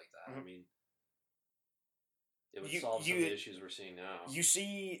with it like that. I mean, it would solve some of the issues we're seeing now. You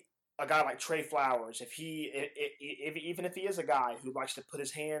see a guy like Trey Flowers, even if he is a guy who likes to put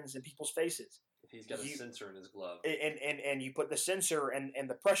his hands in people's faces. If he's got a sensor in his glove. And you put the sensor and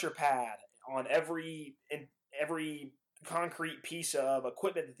the pressure pad on every concrete piece of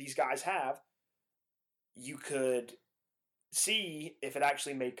equipment that these guys have, you could see if it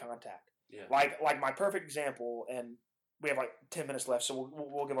actually made contact. Yeah. Like my perfect example, and we have like 10 minutes left, so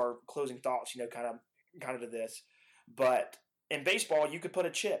we'll give our closing thoughts, kind of to this. But in baseball, you could put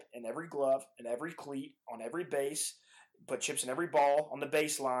a chip in every glove, in every cleat, on every base, put chips in every ball, on the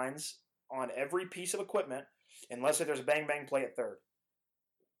baselines, on every piece of equipment, and let's say there's a bang-bang play at third.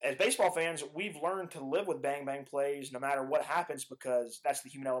 As baseball fans, we've learned to live with bang-bang plays no matter what happens because that's the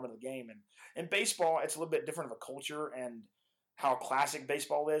human element of the game. And in baseball, it's a little bit different of a culture and how classic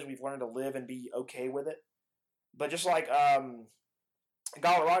baseball is. We've learned to live and be okay with it. But just like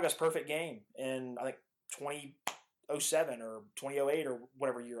Galarraga's perfect game in, I think, 2007 or 2008 or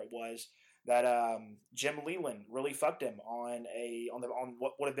whatever year it was, that Jim Leland really fucked him on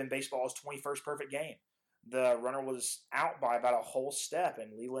what would have been baseball's 21st perfect game. The runner was out by about a whole step,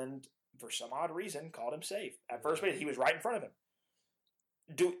 and Leland, for some odd reason, called him safe. At first base, he was right in front of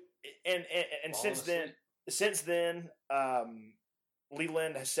him. Since then,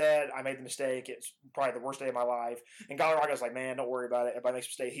 Leland has said, I made the mistake. It's probably the worst day of my life. And Galarraga's like, man, don't worry about it. Everybody makes a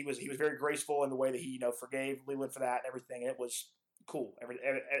mistake. He was very graceful in the way that he forgave Leland for that and everything. And it was cool.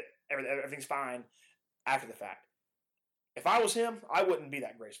 Everything's fine after the fact. If I was him, I wouldn't be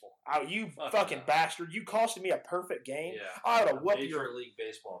that graceful. You fucking bastard. You costed me a perfect game. Yeah. I would have whooped Major League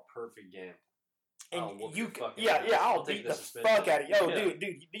Baseball, perfect game. And I'll beat the fuck out of you.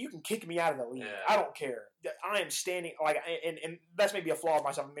 Dude, you can kick me out of the league. Yeah. I don't care. I am standing and that's maybe a flaw of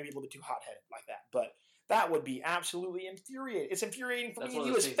myself. Maybe a little bit too hot-headed like that. But that would be absolutely infuriating. It's infuriating for me and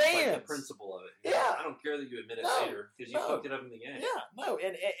you as fans. Like the principle of it. Yeah. I don't care that you admit it later because you fucked it up in the game. Yeah, no,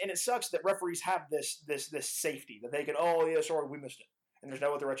 and it sucks that referees have this safety that they can. Sorry, we missed it. And there's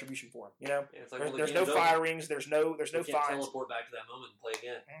no other retribution for him. Yeah, it's like, there's no firings. There's no fines. Teleport back to that moment and play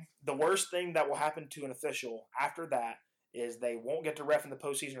again. The worst thing that will happen to an official after that is they won't get to ref in the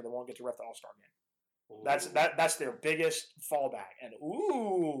postseason or they won't get to ref the All-Star game. Ooh. That's their biggest fallback. And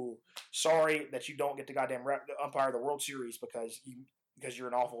sorry that you don't get to goddamn umpire the World Series because you're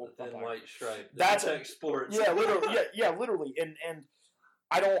an awful the thin umpire. White stripe. That's sports. Yeah, literally. Yeah, literally. And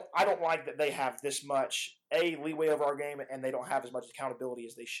I don't like that they have this much leeway over our game, and they don't have as much accountability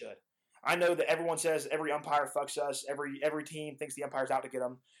as they should. I know that everyone says every umpire fucks us. Every team thinks the umpire's out to get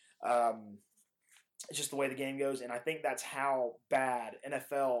them. It's just the way the game goes, and I think that's how bad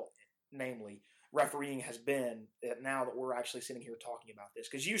NFL, namely refereeing, has been. Now that we're actually sitting here talking about this,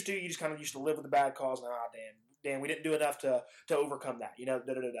 because you just kind of used to live with the bad calls. And damn, Dan, we didn't do enough to overcome that.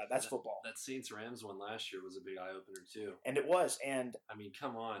 That's football. That Saints-Rams one last year was a big eye-opener, too. And it was. And I mean,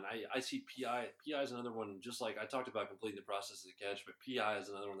 come on. I see PI. PI is another one, just like I talked about completing the process of the catch, but PI is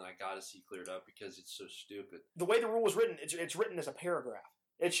another one that I got to see cleared up because it's so stupid. The way the rule is written, it's written as a paragraph.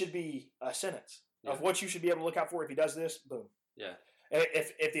 It should be a sentence of what you should be able to look out for. If he does this, boom. Yeah.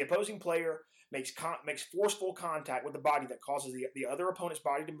 If the opposing player makes forceful contact with the body that causes the other opponent's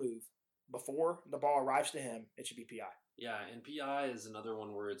body to move before the ball arrives to him, it should be PI. Yeah, and PI is another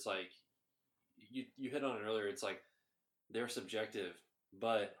one where it's like, you hit on it earlier, it's like they're subjective,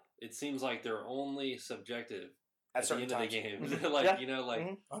 but it seems like they're only subjective at the end of the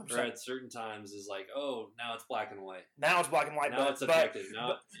game. Or at certain times is like, oh, now it's black and white. Now it's black and white, now it's subjective.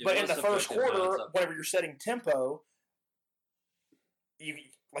 But in the first quarter, whenever you're setting tempo, you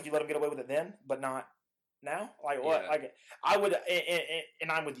let them get away with it then, but not now. I would,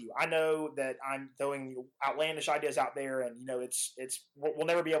 and I'm with you. I know that I'm throwing outlandish ideas out there, and we'll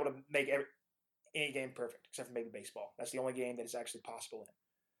never be able to make any game perfect except for maybe baseball. That's the only game that is actually possible in.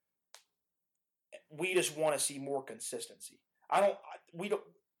 We just want to see more consistency.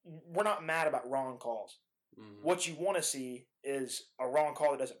 We're not mad about wrong calls. Mm-hmm. What you want to see is a wrong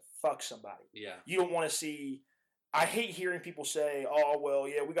call that doesn't fuck somebody. Yeah. You don't want to see. I hate hearing people say, "Oh, well,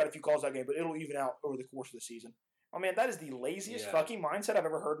 yeah, we got a few calls that game, but it'll even out over the course of the season." Oh man, that is the laziest fucking mindset I've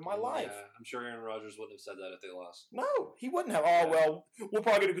ever heard in my life. I'm sure Aaron Rodgers wouldn't have said that if they lost. No, he wouldn't have. Oh well, we'll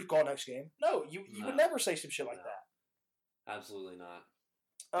probably get a good call next game. No, you would never say some shit like that. Absolutely not.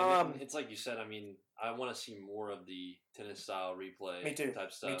 It's like you said. I mean, I want to see more of the tennis style replay.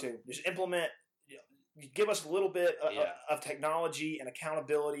 Type stuff. Me too. Just implement. Give us a little bit of technology and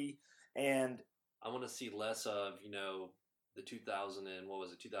accountability, and I want to see less of the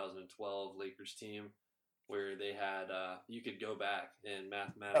 2012 Lakers team where they had you could go back and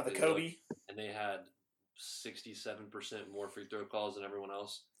mathematically the Kobe, and they had 67% more free throw calls than everyone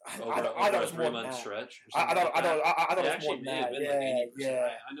else over a 3-month stretch. I thought it was more than that.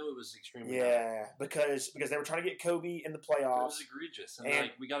 Yeah. I know it was extremely high. because they were trying to get Kobe in the playoffs. It was egregious,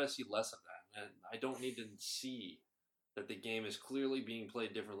 and we got to see less of that. And I don't need to see that the game is clearly being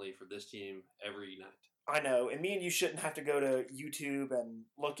played differently for this team every night. I know, and me and you shouldn't have to go to YouTube and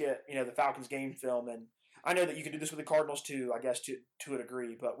look at the Falcons game film, and I know that you can do this with the Cardinals too, I guess to a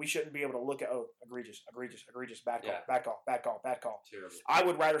degree, but we shouldn't be able to look at egregious, back off. Terrible. I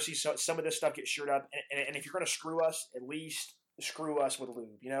would rather see some of this stuff get shored up, and if you're going to screw us, at least screw us with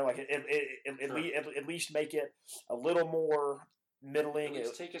lube, at least make it a little more middling. At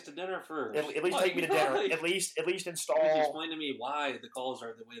least take us to dinner first. At least take me to dinner. At least install. Explain to me why the calls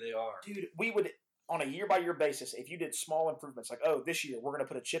are the way they are, dude. We would. On a year-by-year basis, if you did small improvements, like, this year we're going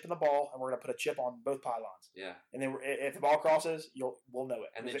to put a chip in the ball and we're going to put a chip on both pylons. Yeah. And then if the ball crosses, we'll know it.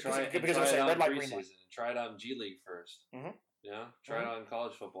 And then try it out in preseason and try it out in G League first. Mm-hmm. Yeah. Try it out in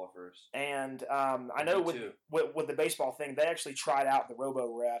college football first. And I know with the baseball thing, they actually tried out the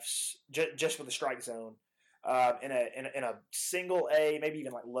Robo-Refs just with the strike zone in a single A, maybe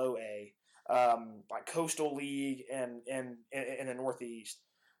even like low A, like Coastal League in the Northeast.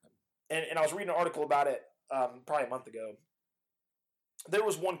 And I was reading an article about it probably a month ago. There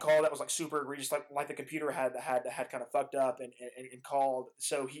was one call that was like super egregious, like the computer had kind of fucked up and called.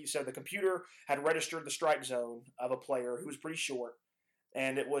 So the computer had registered the strike zone of a player who was pretty short,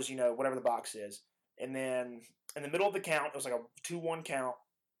 and it was whatever the box is. And then in the middle of the count, it was like a 2-1 count.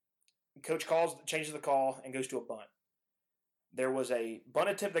 Coach changes the call and goes to a bunt. There was a bunt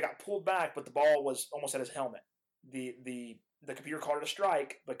attempt that got pulled back, but the ball was almost at his helmet. The computer called it a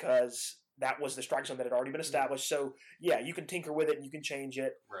strike because that was the strike zone that had already been established. So, yeah, you can tinker with it and you can change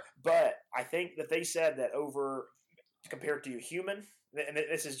it. Right. But I think that they said that compared to a human, and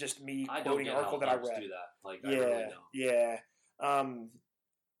this is just me quoting an article that I read. Do that. I really don't. Yeah.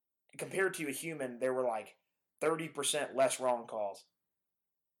 Compared to a human, there were like 30% less wrong calls.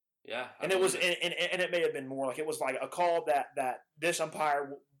 Yeah. And it may have been more. Like it was like a call that this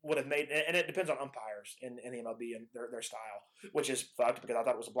umpire would have made, and it depends on umpires in the MLB and their style, which is fucked because I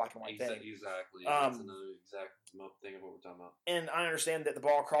thought it was a black and white thing. Exactly. That's another exact thing of what we're talking about. And I understand that the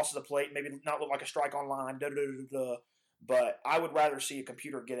ball crosses the plate, maybe not look like a strike on line, but I would rather see a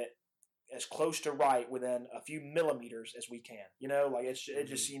computer get it as close to right within a few millimeters as we can. It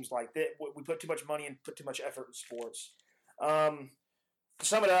just seems like that we put too much money and put too much effort in sports. To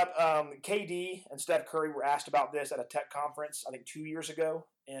sum it up, KD and Steph Curry were asked about this at a tech conference, I think 2 years ago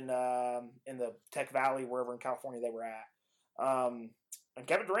in the Tech Valley, wherever in California they were at. And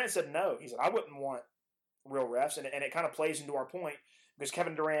Kevin Durant said no. He said, I wouldn't want real refs. And it kind of plays into our point because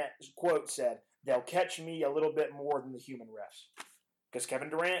Kevin Durant's quote said, they'll catch me a little bit more than the human refs. because Kevin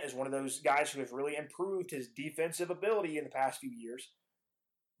Durant is one of those guys who has really improved his defensive ability in the past few years.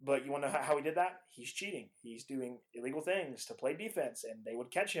 But you want to know how he did that? He's cheating. He's doing illegal things to play defense, and they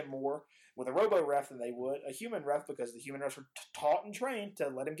would catch him more with a Robo-Ref than they would a human ref because the human refs were taught and trained to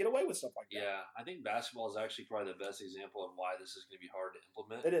let him get away with stuff like that. Yeah, I think basketball is actually probably the best example of why this is going to be hard to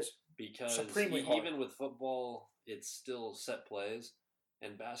implement. It is. Because Supremely hard. even with football, it's still set plays,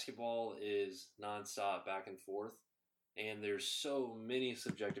 and basketball is nonstop back and forth. And there's so many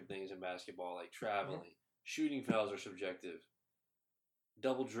subjective things in basketball, like traveling, shooting fouls are subjective.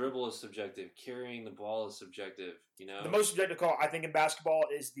 Double dribble is subjective. Carrying the ball is subjective. You know, the most subjective call I think in basketball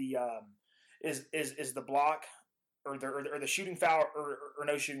is the is the block or the shooting foul or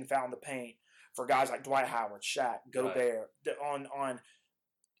no shooting foul in the paint for guys like Dwight Howard, Shaq, Gobert. Right. On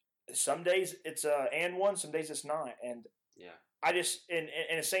some days it's and one, some days it's not, and yeah, I just and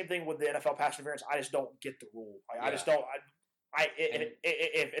the same thing with the NFL pass interference. I just don't get the rule. I just don't.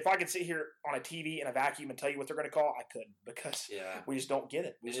 If I could sit here on a TV in a vacuum and tell you what they're going to call, I couldn't because we just don't get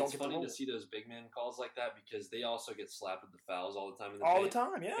it. We just don't get the rule. It's funny to see those big man calls like that because they also get slapped with the fouls all the time. All the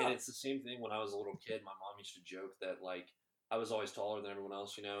time, yeah. And it's the same thing when I was a little kid. My mom used to joke that like I was always taller than everyone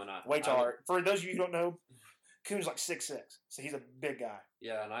else, you know, and way taller. For those of you who don't know, Coon's like 6'6", so he's a big guy.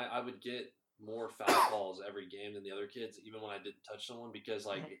 Yeah, and I would get more foul calls every game than the other kids, even when I didn't touch someone, because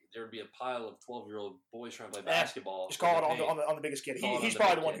like there would be a pile of 12-year-old boys trying to play basketball. Just call it on the biggest kid. He's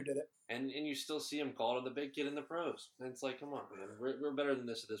probably the one who did it. And you still see him call it on the big kid in the pros. And it's like, come on, man, we're better than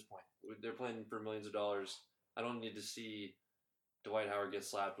this at this point. They're playing for millions of dollars. I don't need to see Dwight Howard get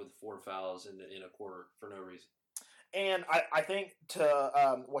slapped with 4 fouls in a quarter for no reason. And I think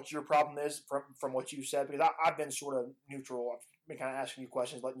to what your problem is from what you said, because I've been sort of neutral. I've been kind of asking you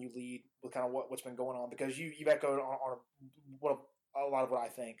questions, letting you lead with kind of what's been going on, because you've echoed on a lot of what I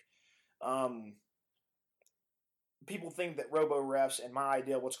think. People think that Robo-Refs and my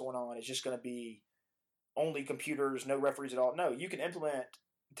idea of what's going on is just going to be only computers, no referees at all. No, you can implement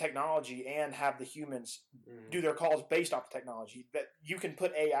technology and have the humans do their calls based off the technology. That you can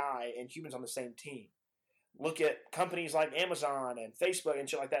put AI and humans on the same team. Look at companies like Amazon and Facebook and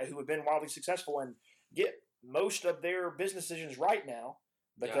shit like that who have been wildly successful and get most of their business decisions right now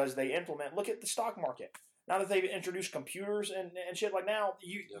because they implement. Look at the stock market. Now that they've introduced computers and shit like now,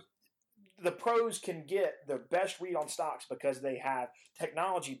 the pros can get the best read on stocks because they have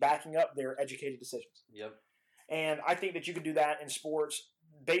technology backing up their educated decisions. Yep. And I think that you can do that in sports.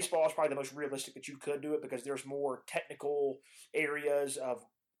 Baseball is probably the most realistic that you could do it because there's more technical areas of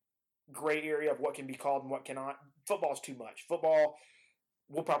gray area of what can be called and what cannot. Football is too much. Football,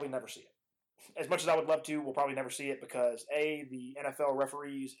 we'll probably never see it. As much as I would love to, we'll probably never see it because, the NFL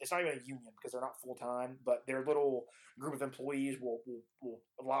referees, it's not even a union because they're not full-time, but their little group of employees will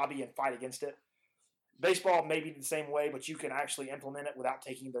lobby and fight against it. Baseball may be the same way, but you can actually implement it without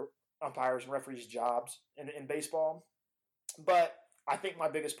taking the umpires and referees' jobs in baseball. But I think my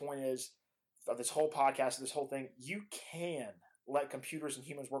biggest point is, of this whole podcast, this whole thing, you can let computers and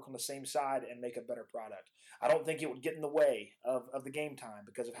humans work on the same side and make a better product. I don't think it would get in the way of the game time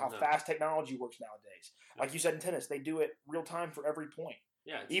because of how fast technology works nowadays. Like you said in tennis, they do it real time for every point.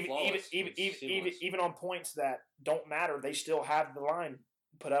 Yeah, it's even on points that don't matter, they still have the line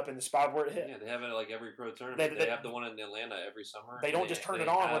put up in the spot where it hit. Yeah, they have it like every pro tournament. They have the one in Atlanta every summer. They don't just turn it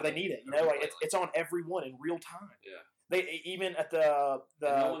on where they need it. You know, like it's on every one in real time. Yeah. They even at the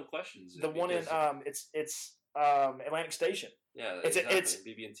no one questions the one in it's Atlantic Station. Yeah, it's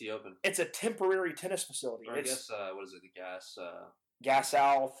BB&T Open. It's a temporary tennis facility. Or I guess what is it? The Gas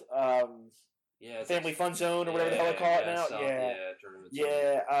South. Family Fun Zone or whatever the hell they call it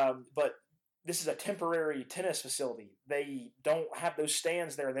now. But this is a temporary tennis facility. They don't have those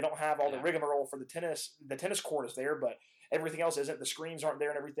stands there. They don't have all the rigmarole for the tennis. The tennis court is there, but everything else isn't. The screens aren't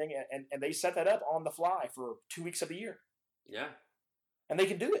there and everything. And they set that up on the fly for 2 weeks of the year. Yeah. And they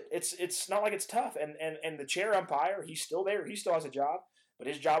can do it. It's not like it's tough. And the chair umpire, he's still there. He still has a job, but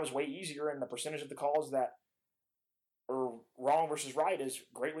his job is way easier. And the percentage of the calls that are wrong versus right is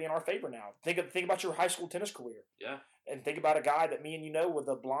greatly in our favor now. Think about your high school tennis career. Yeah. And think about a guy that me and you know with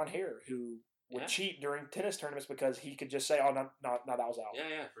the blonde hair who would cheat during tennis tournaments because he could just say, "Oh, no, that was out."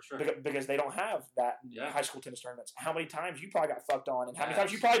 Yeah, for sure. Because they don't have that in high school tennis tournaments. How many times you probably got fucked on, and how many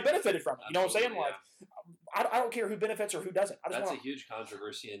times you probably benefited from it? You know what I'm saying? Like, I don't care who benefits or who doesn't. That's a huge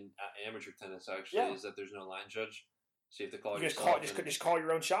controversy in amateur tennis. Actually, is that there's no line judge, so you have to call yourself. Just call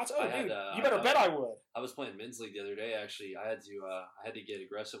your own shots. Oh, dude, you better bet I would. I was playing men's league the other day. Actually, I had to get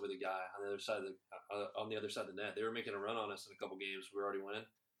aggressive with a guy on the other side of the net. They were making a run on us in a couple games. We were already winning.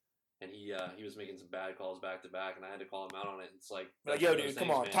 and he was making some bad calls back to back, and I had to call him out on it. It's like, yo, dude,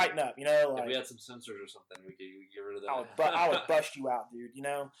 come on, tighten up. You know, if we had some sensors or something, we could get rid of that. I would bust you out, dude. You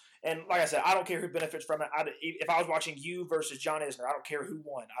know, and like I said, I don't care who benefits from it. If I was watching you versus John Isner, I don't care who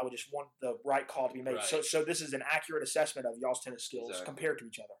won. I would just want the right call to be made. Right. So this is an accurate assessment of y'all's tennis skills compared to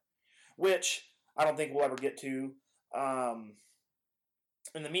each other, which I don't think we'll ever get to.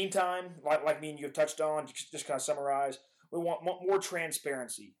 In the meantime, like me and you have touched on, just kind of summarize, we want more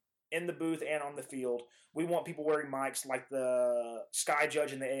transparency in the booth and on the field. We want people wearing mics like the Sky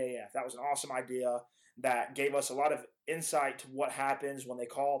Judge in the AAF. That was an awesome idea that gave us a lot of insight to what happens when they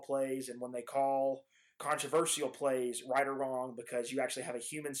call plays and when they call controversial plays, right or wrong, because you actually have a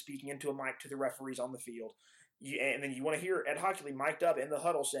human speaking into a mic to the referees on the field. And then you want to hear Ed Hockley mic'd up in the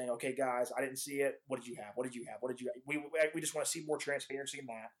huddle saying, okay, guys, I didn't see it. What did you have? What did you have? What did you have? We just want to see more transparency in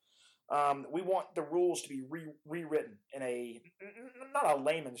that. We want the rules to be rewritten in not a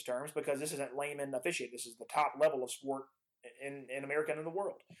layman's terms, because this isn't layman officiating. This is the top level of sport in America and in the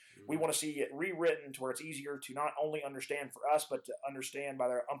world. Mm-hmm. We want to see it rewritten to where it's easier to not only understand for us, but to understand by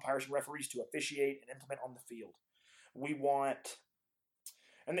their umpires and referees to officiate and implement on the field. We want,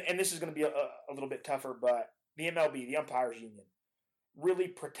 and this is going to be a little bit tougher, but the MLB, the Umpires Union, really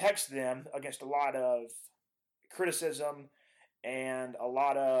protects them against a lot of criticism and a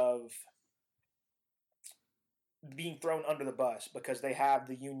lot of being thrown under the bus, because they have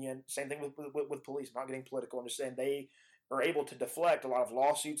the union. Same thing with police. I'm not getting political. I'm just saying they are able to deflect a lot of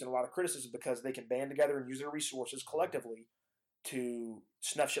lawsuits and a lot of criticism because they can band together and use their resources collectively to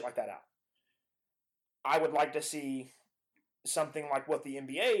snuff shit like that out. I would like to see something like what the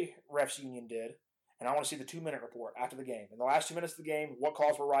NBA refs union did. And I want to see the 2-minute report after the game. In the last 2 minutes of the game, what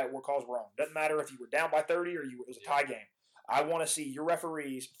calls were right, what calls were wrong. Doesn't matter if you were down by 30 or it was a tie game. I want to see your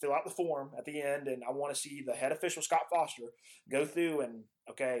referees fill out the form at the end, and I want to see the head official, Scott Foster, go through and,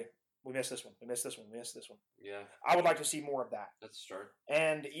 okay, we missed this one, we missed this one, we missed this one. Yeah. I would like to see more of that. That's a start.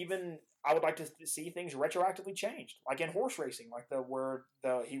 And even I would like to see things retroactively changed, like in horse racing, like where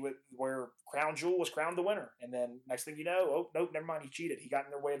Crown Jewel was crowned the winner, and then next thing you know, oh nope, never mind, he cheated. He got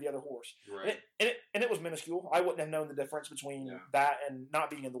in their way of the other horse. Right. And it was minuscule. I wouldn't have known the difference between that and not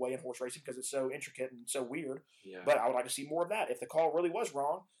being in the way in horse racing because it's so intricate and so weird. Yeah. But I would like to see more of that. If the call really was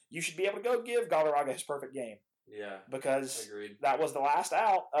wrong, you should be able to go give Galarraga his perfect game. Yeah. Because agreed. That was the last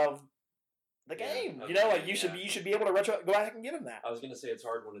out of the game. You know, like you should be able to go back and give him that. I was gonna say it's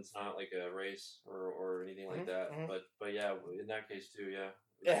hard when it's not like a race or anything like that. Mm-hmm. But yeah, in that case too, yeah.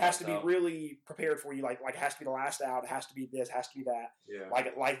 It has to be really prepared for you. Like it has to be the last out. It has to be this. Has to be that. Yeah.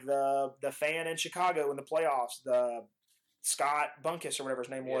 Like the fan in Chicago in the playoffs, the Scott Bunkus or whatever his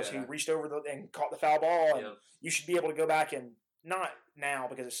name was, who reached over and caught the foul ball. And you should be able to go back and not now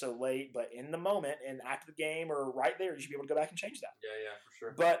because it's so late, but in the moment and after the game or right there, you should be able to go back and change that. Yeah, for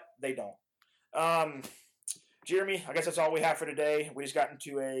sure. But they don't. Jeremy, I guess that's all we have for today. We just got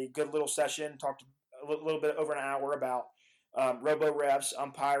into a good little session, talked a little bit over an hour about Robo-Refs,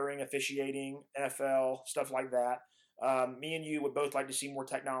 umpiring, officiating, NFL, stuff like that. Me and you would both like to see more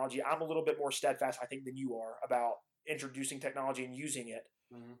technology. I'm a little bit more steadfast, I think, than you are about introducing technology and using it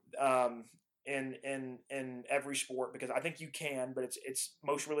in every sport, because I think you can, but it's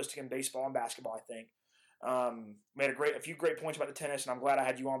most realistic in baseball and basketball, I think. Made a few great points about the tennis, and I'm glad I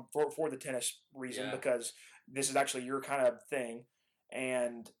had you on for the tennis reason, because this is actually your kind of thing.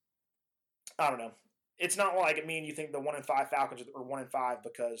 And I don't know. It's not like me and you think the 1-5 Falcons are 1-5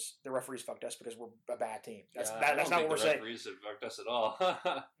 because the referees fucked us because we're a bad team. That's not what we're saying. The referees have fucked us at all.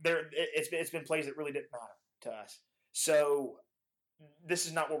 It's been plays that really didn't matter to us. So this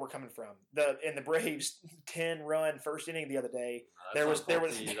is not where we're coming from. In the Braves 10-run first inning the other day, there was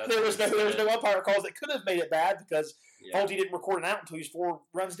no umpire calls that could have made it bad because Fulte didn't record an out until he was 4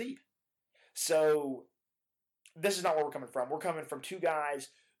 runs deep. So this is not where we're coming from. We're coming from two guys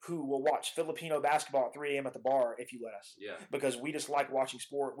who will watch Filipino basketball at 3 a.m. at the bar if you let us. Yeah. Because we just like watching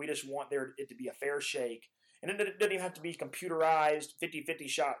sport. We just want it to be a fair shake. And it doesn't even have to be computerized, 50-50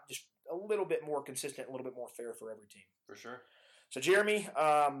 shot, just a little bit more consistent, a little bit more fair for every team. For sure. So, Jeremy,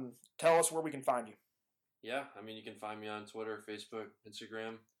 tell us where we can find you. Yeah, I mean, you can find me on Twitter, Facebook,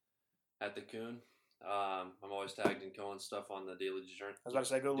 Instagram, at the Coon. I'm always tagged in Cohen's stuff on the Daily Degenerate. I was about to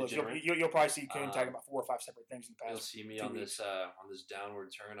say, go look. You'll probably see Coon tagging about 4 or 5 separate things in the past. You'll see me on this downward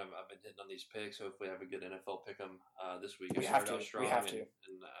turn. I've been hitting on these picks. Hopefully, I have a good NFL pick 'em this week. We have to. And I've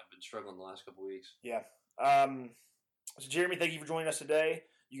been struggling the last couple weeks. Yeah. So, Jeremy, thank you for joining us today.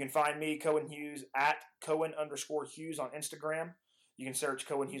 You can find me, Cohen Hughes, at Cohen_Hughes on Instagram. You can search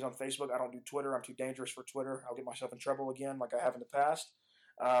Cohen Hughes on Facebook. I don't do Twitter. I'm too dangerous for Twitter. I'll get myself in trouble again like I have in the past.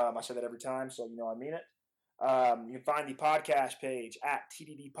 I say that every time, so you know I mean it. You can find the podcast page at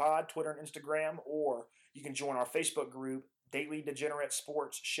TDD Pod, Twitter and Instagram, or you can join our Facebook group, Daily Degenerate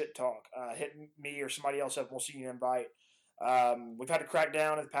Sports Shit Talk. Hit me or somebody else up. We'll see you an invite. We've had to crack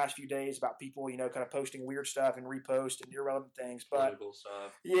down in the past few days about people, kind of posting weird stuff and repost and irrelevant things. But political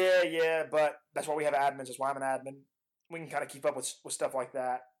stuff. Yeah, but that's why we have admins. That's why I'm an admin. We can kind of keep up with stuff like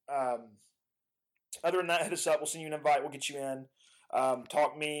that. Other than that, hit us up. We'll send you an invite. We'll get you in.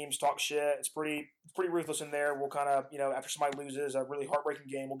 Talk memes, talk shit. It's pretty ruthless in there. We'll kind of, after somebody loses a really heartbreaking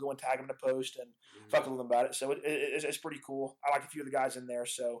game, we'll go and tag them in a post and fuck with them about it. So it's pretty cool. I like a few of the guys in there,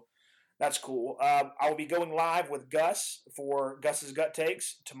 so that's cool. I will be going live with Gus for Gus's Gut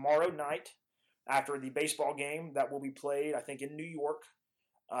Takes tomorrow night after the baseball game that will be played, I think, in New York.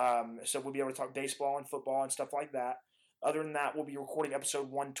 So we'll be able to talk baseball and football and stuff like that. Other than that, we'll be recording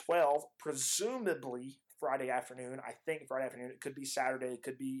episode 112, presumably Friday afternoon. I think Friday afternoon. It could be Saturday. It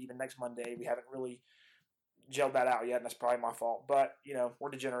could be even next Monday. We haven't really gelled that out yet, and that's probably my fault. But,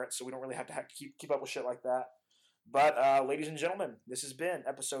 we're degenerates, so we don't really have to keep up with shit like that. But, ladies and gentlemen, this has been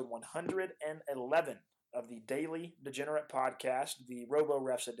episode 111 of the Daily Degenerate Podcast, the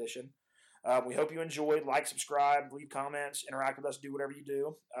Robo-Refs edition. We hope you enjoyed. Like, subscribe, leave comments, interact with us, do whatever you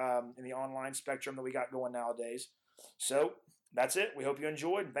do in the online spectrum that we got going nowadays. So, that's it. We hope you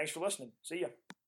enjoyed, and thanks for listening. See ya.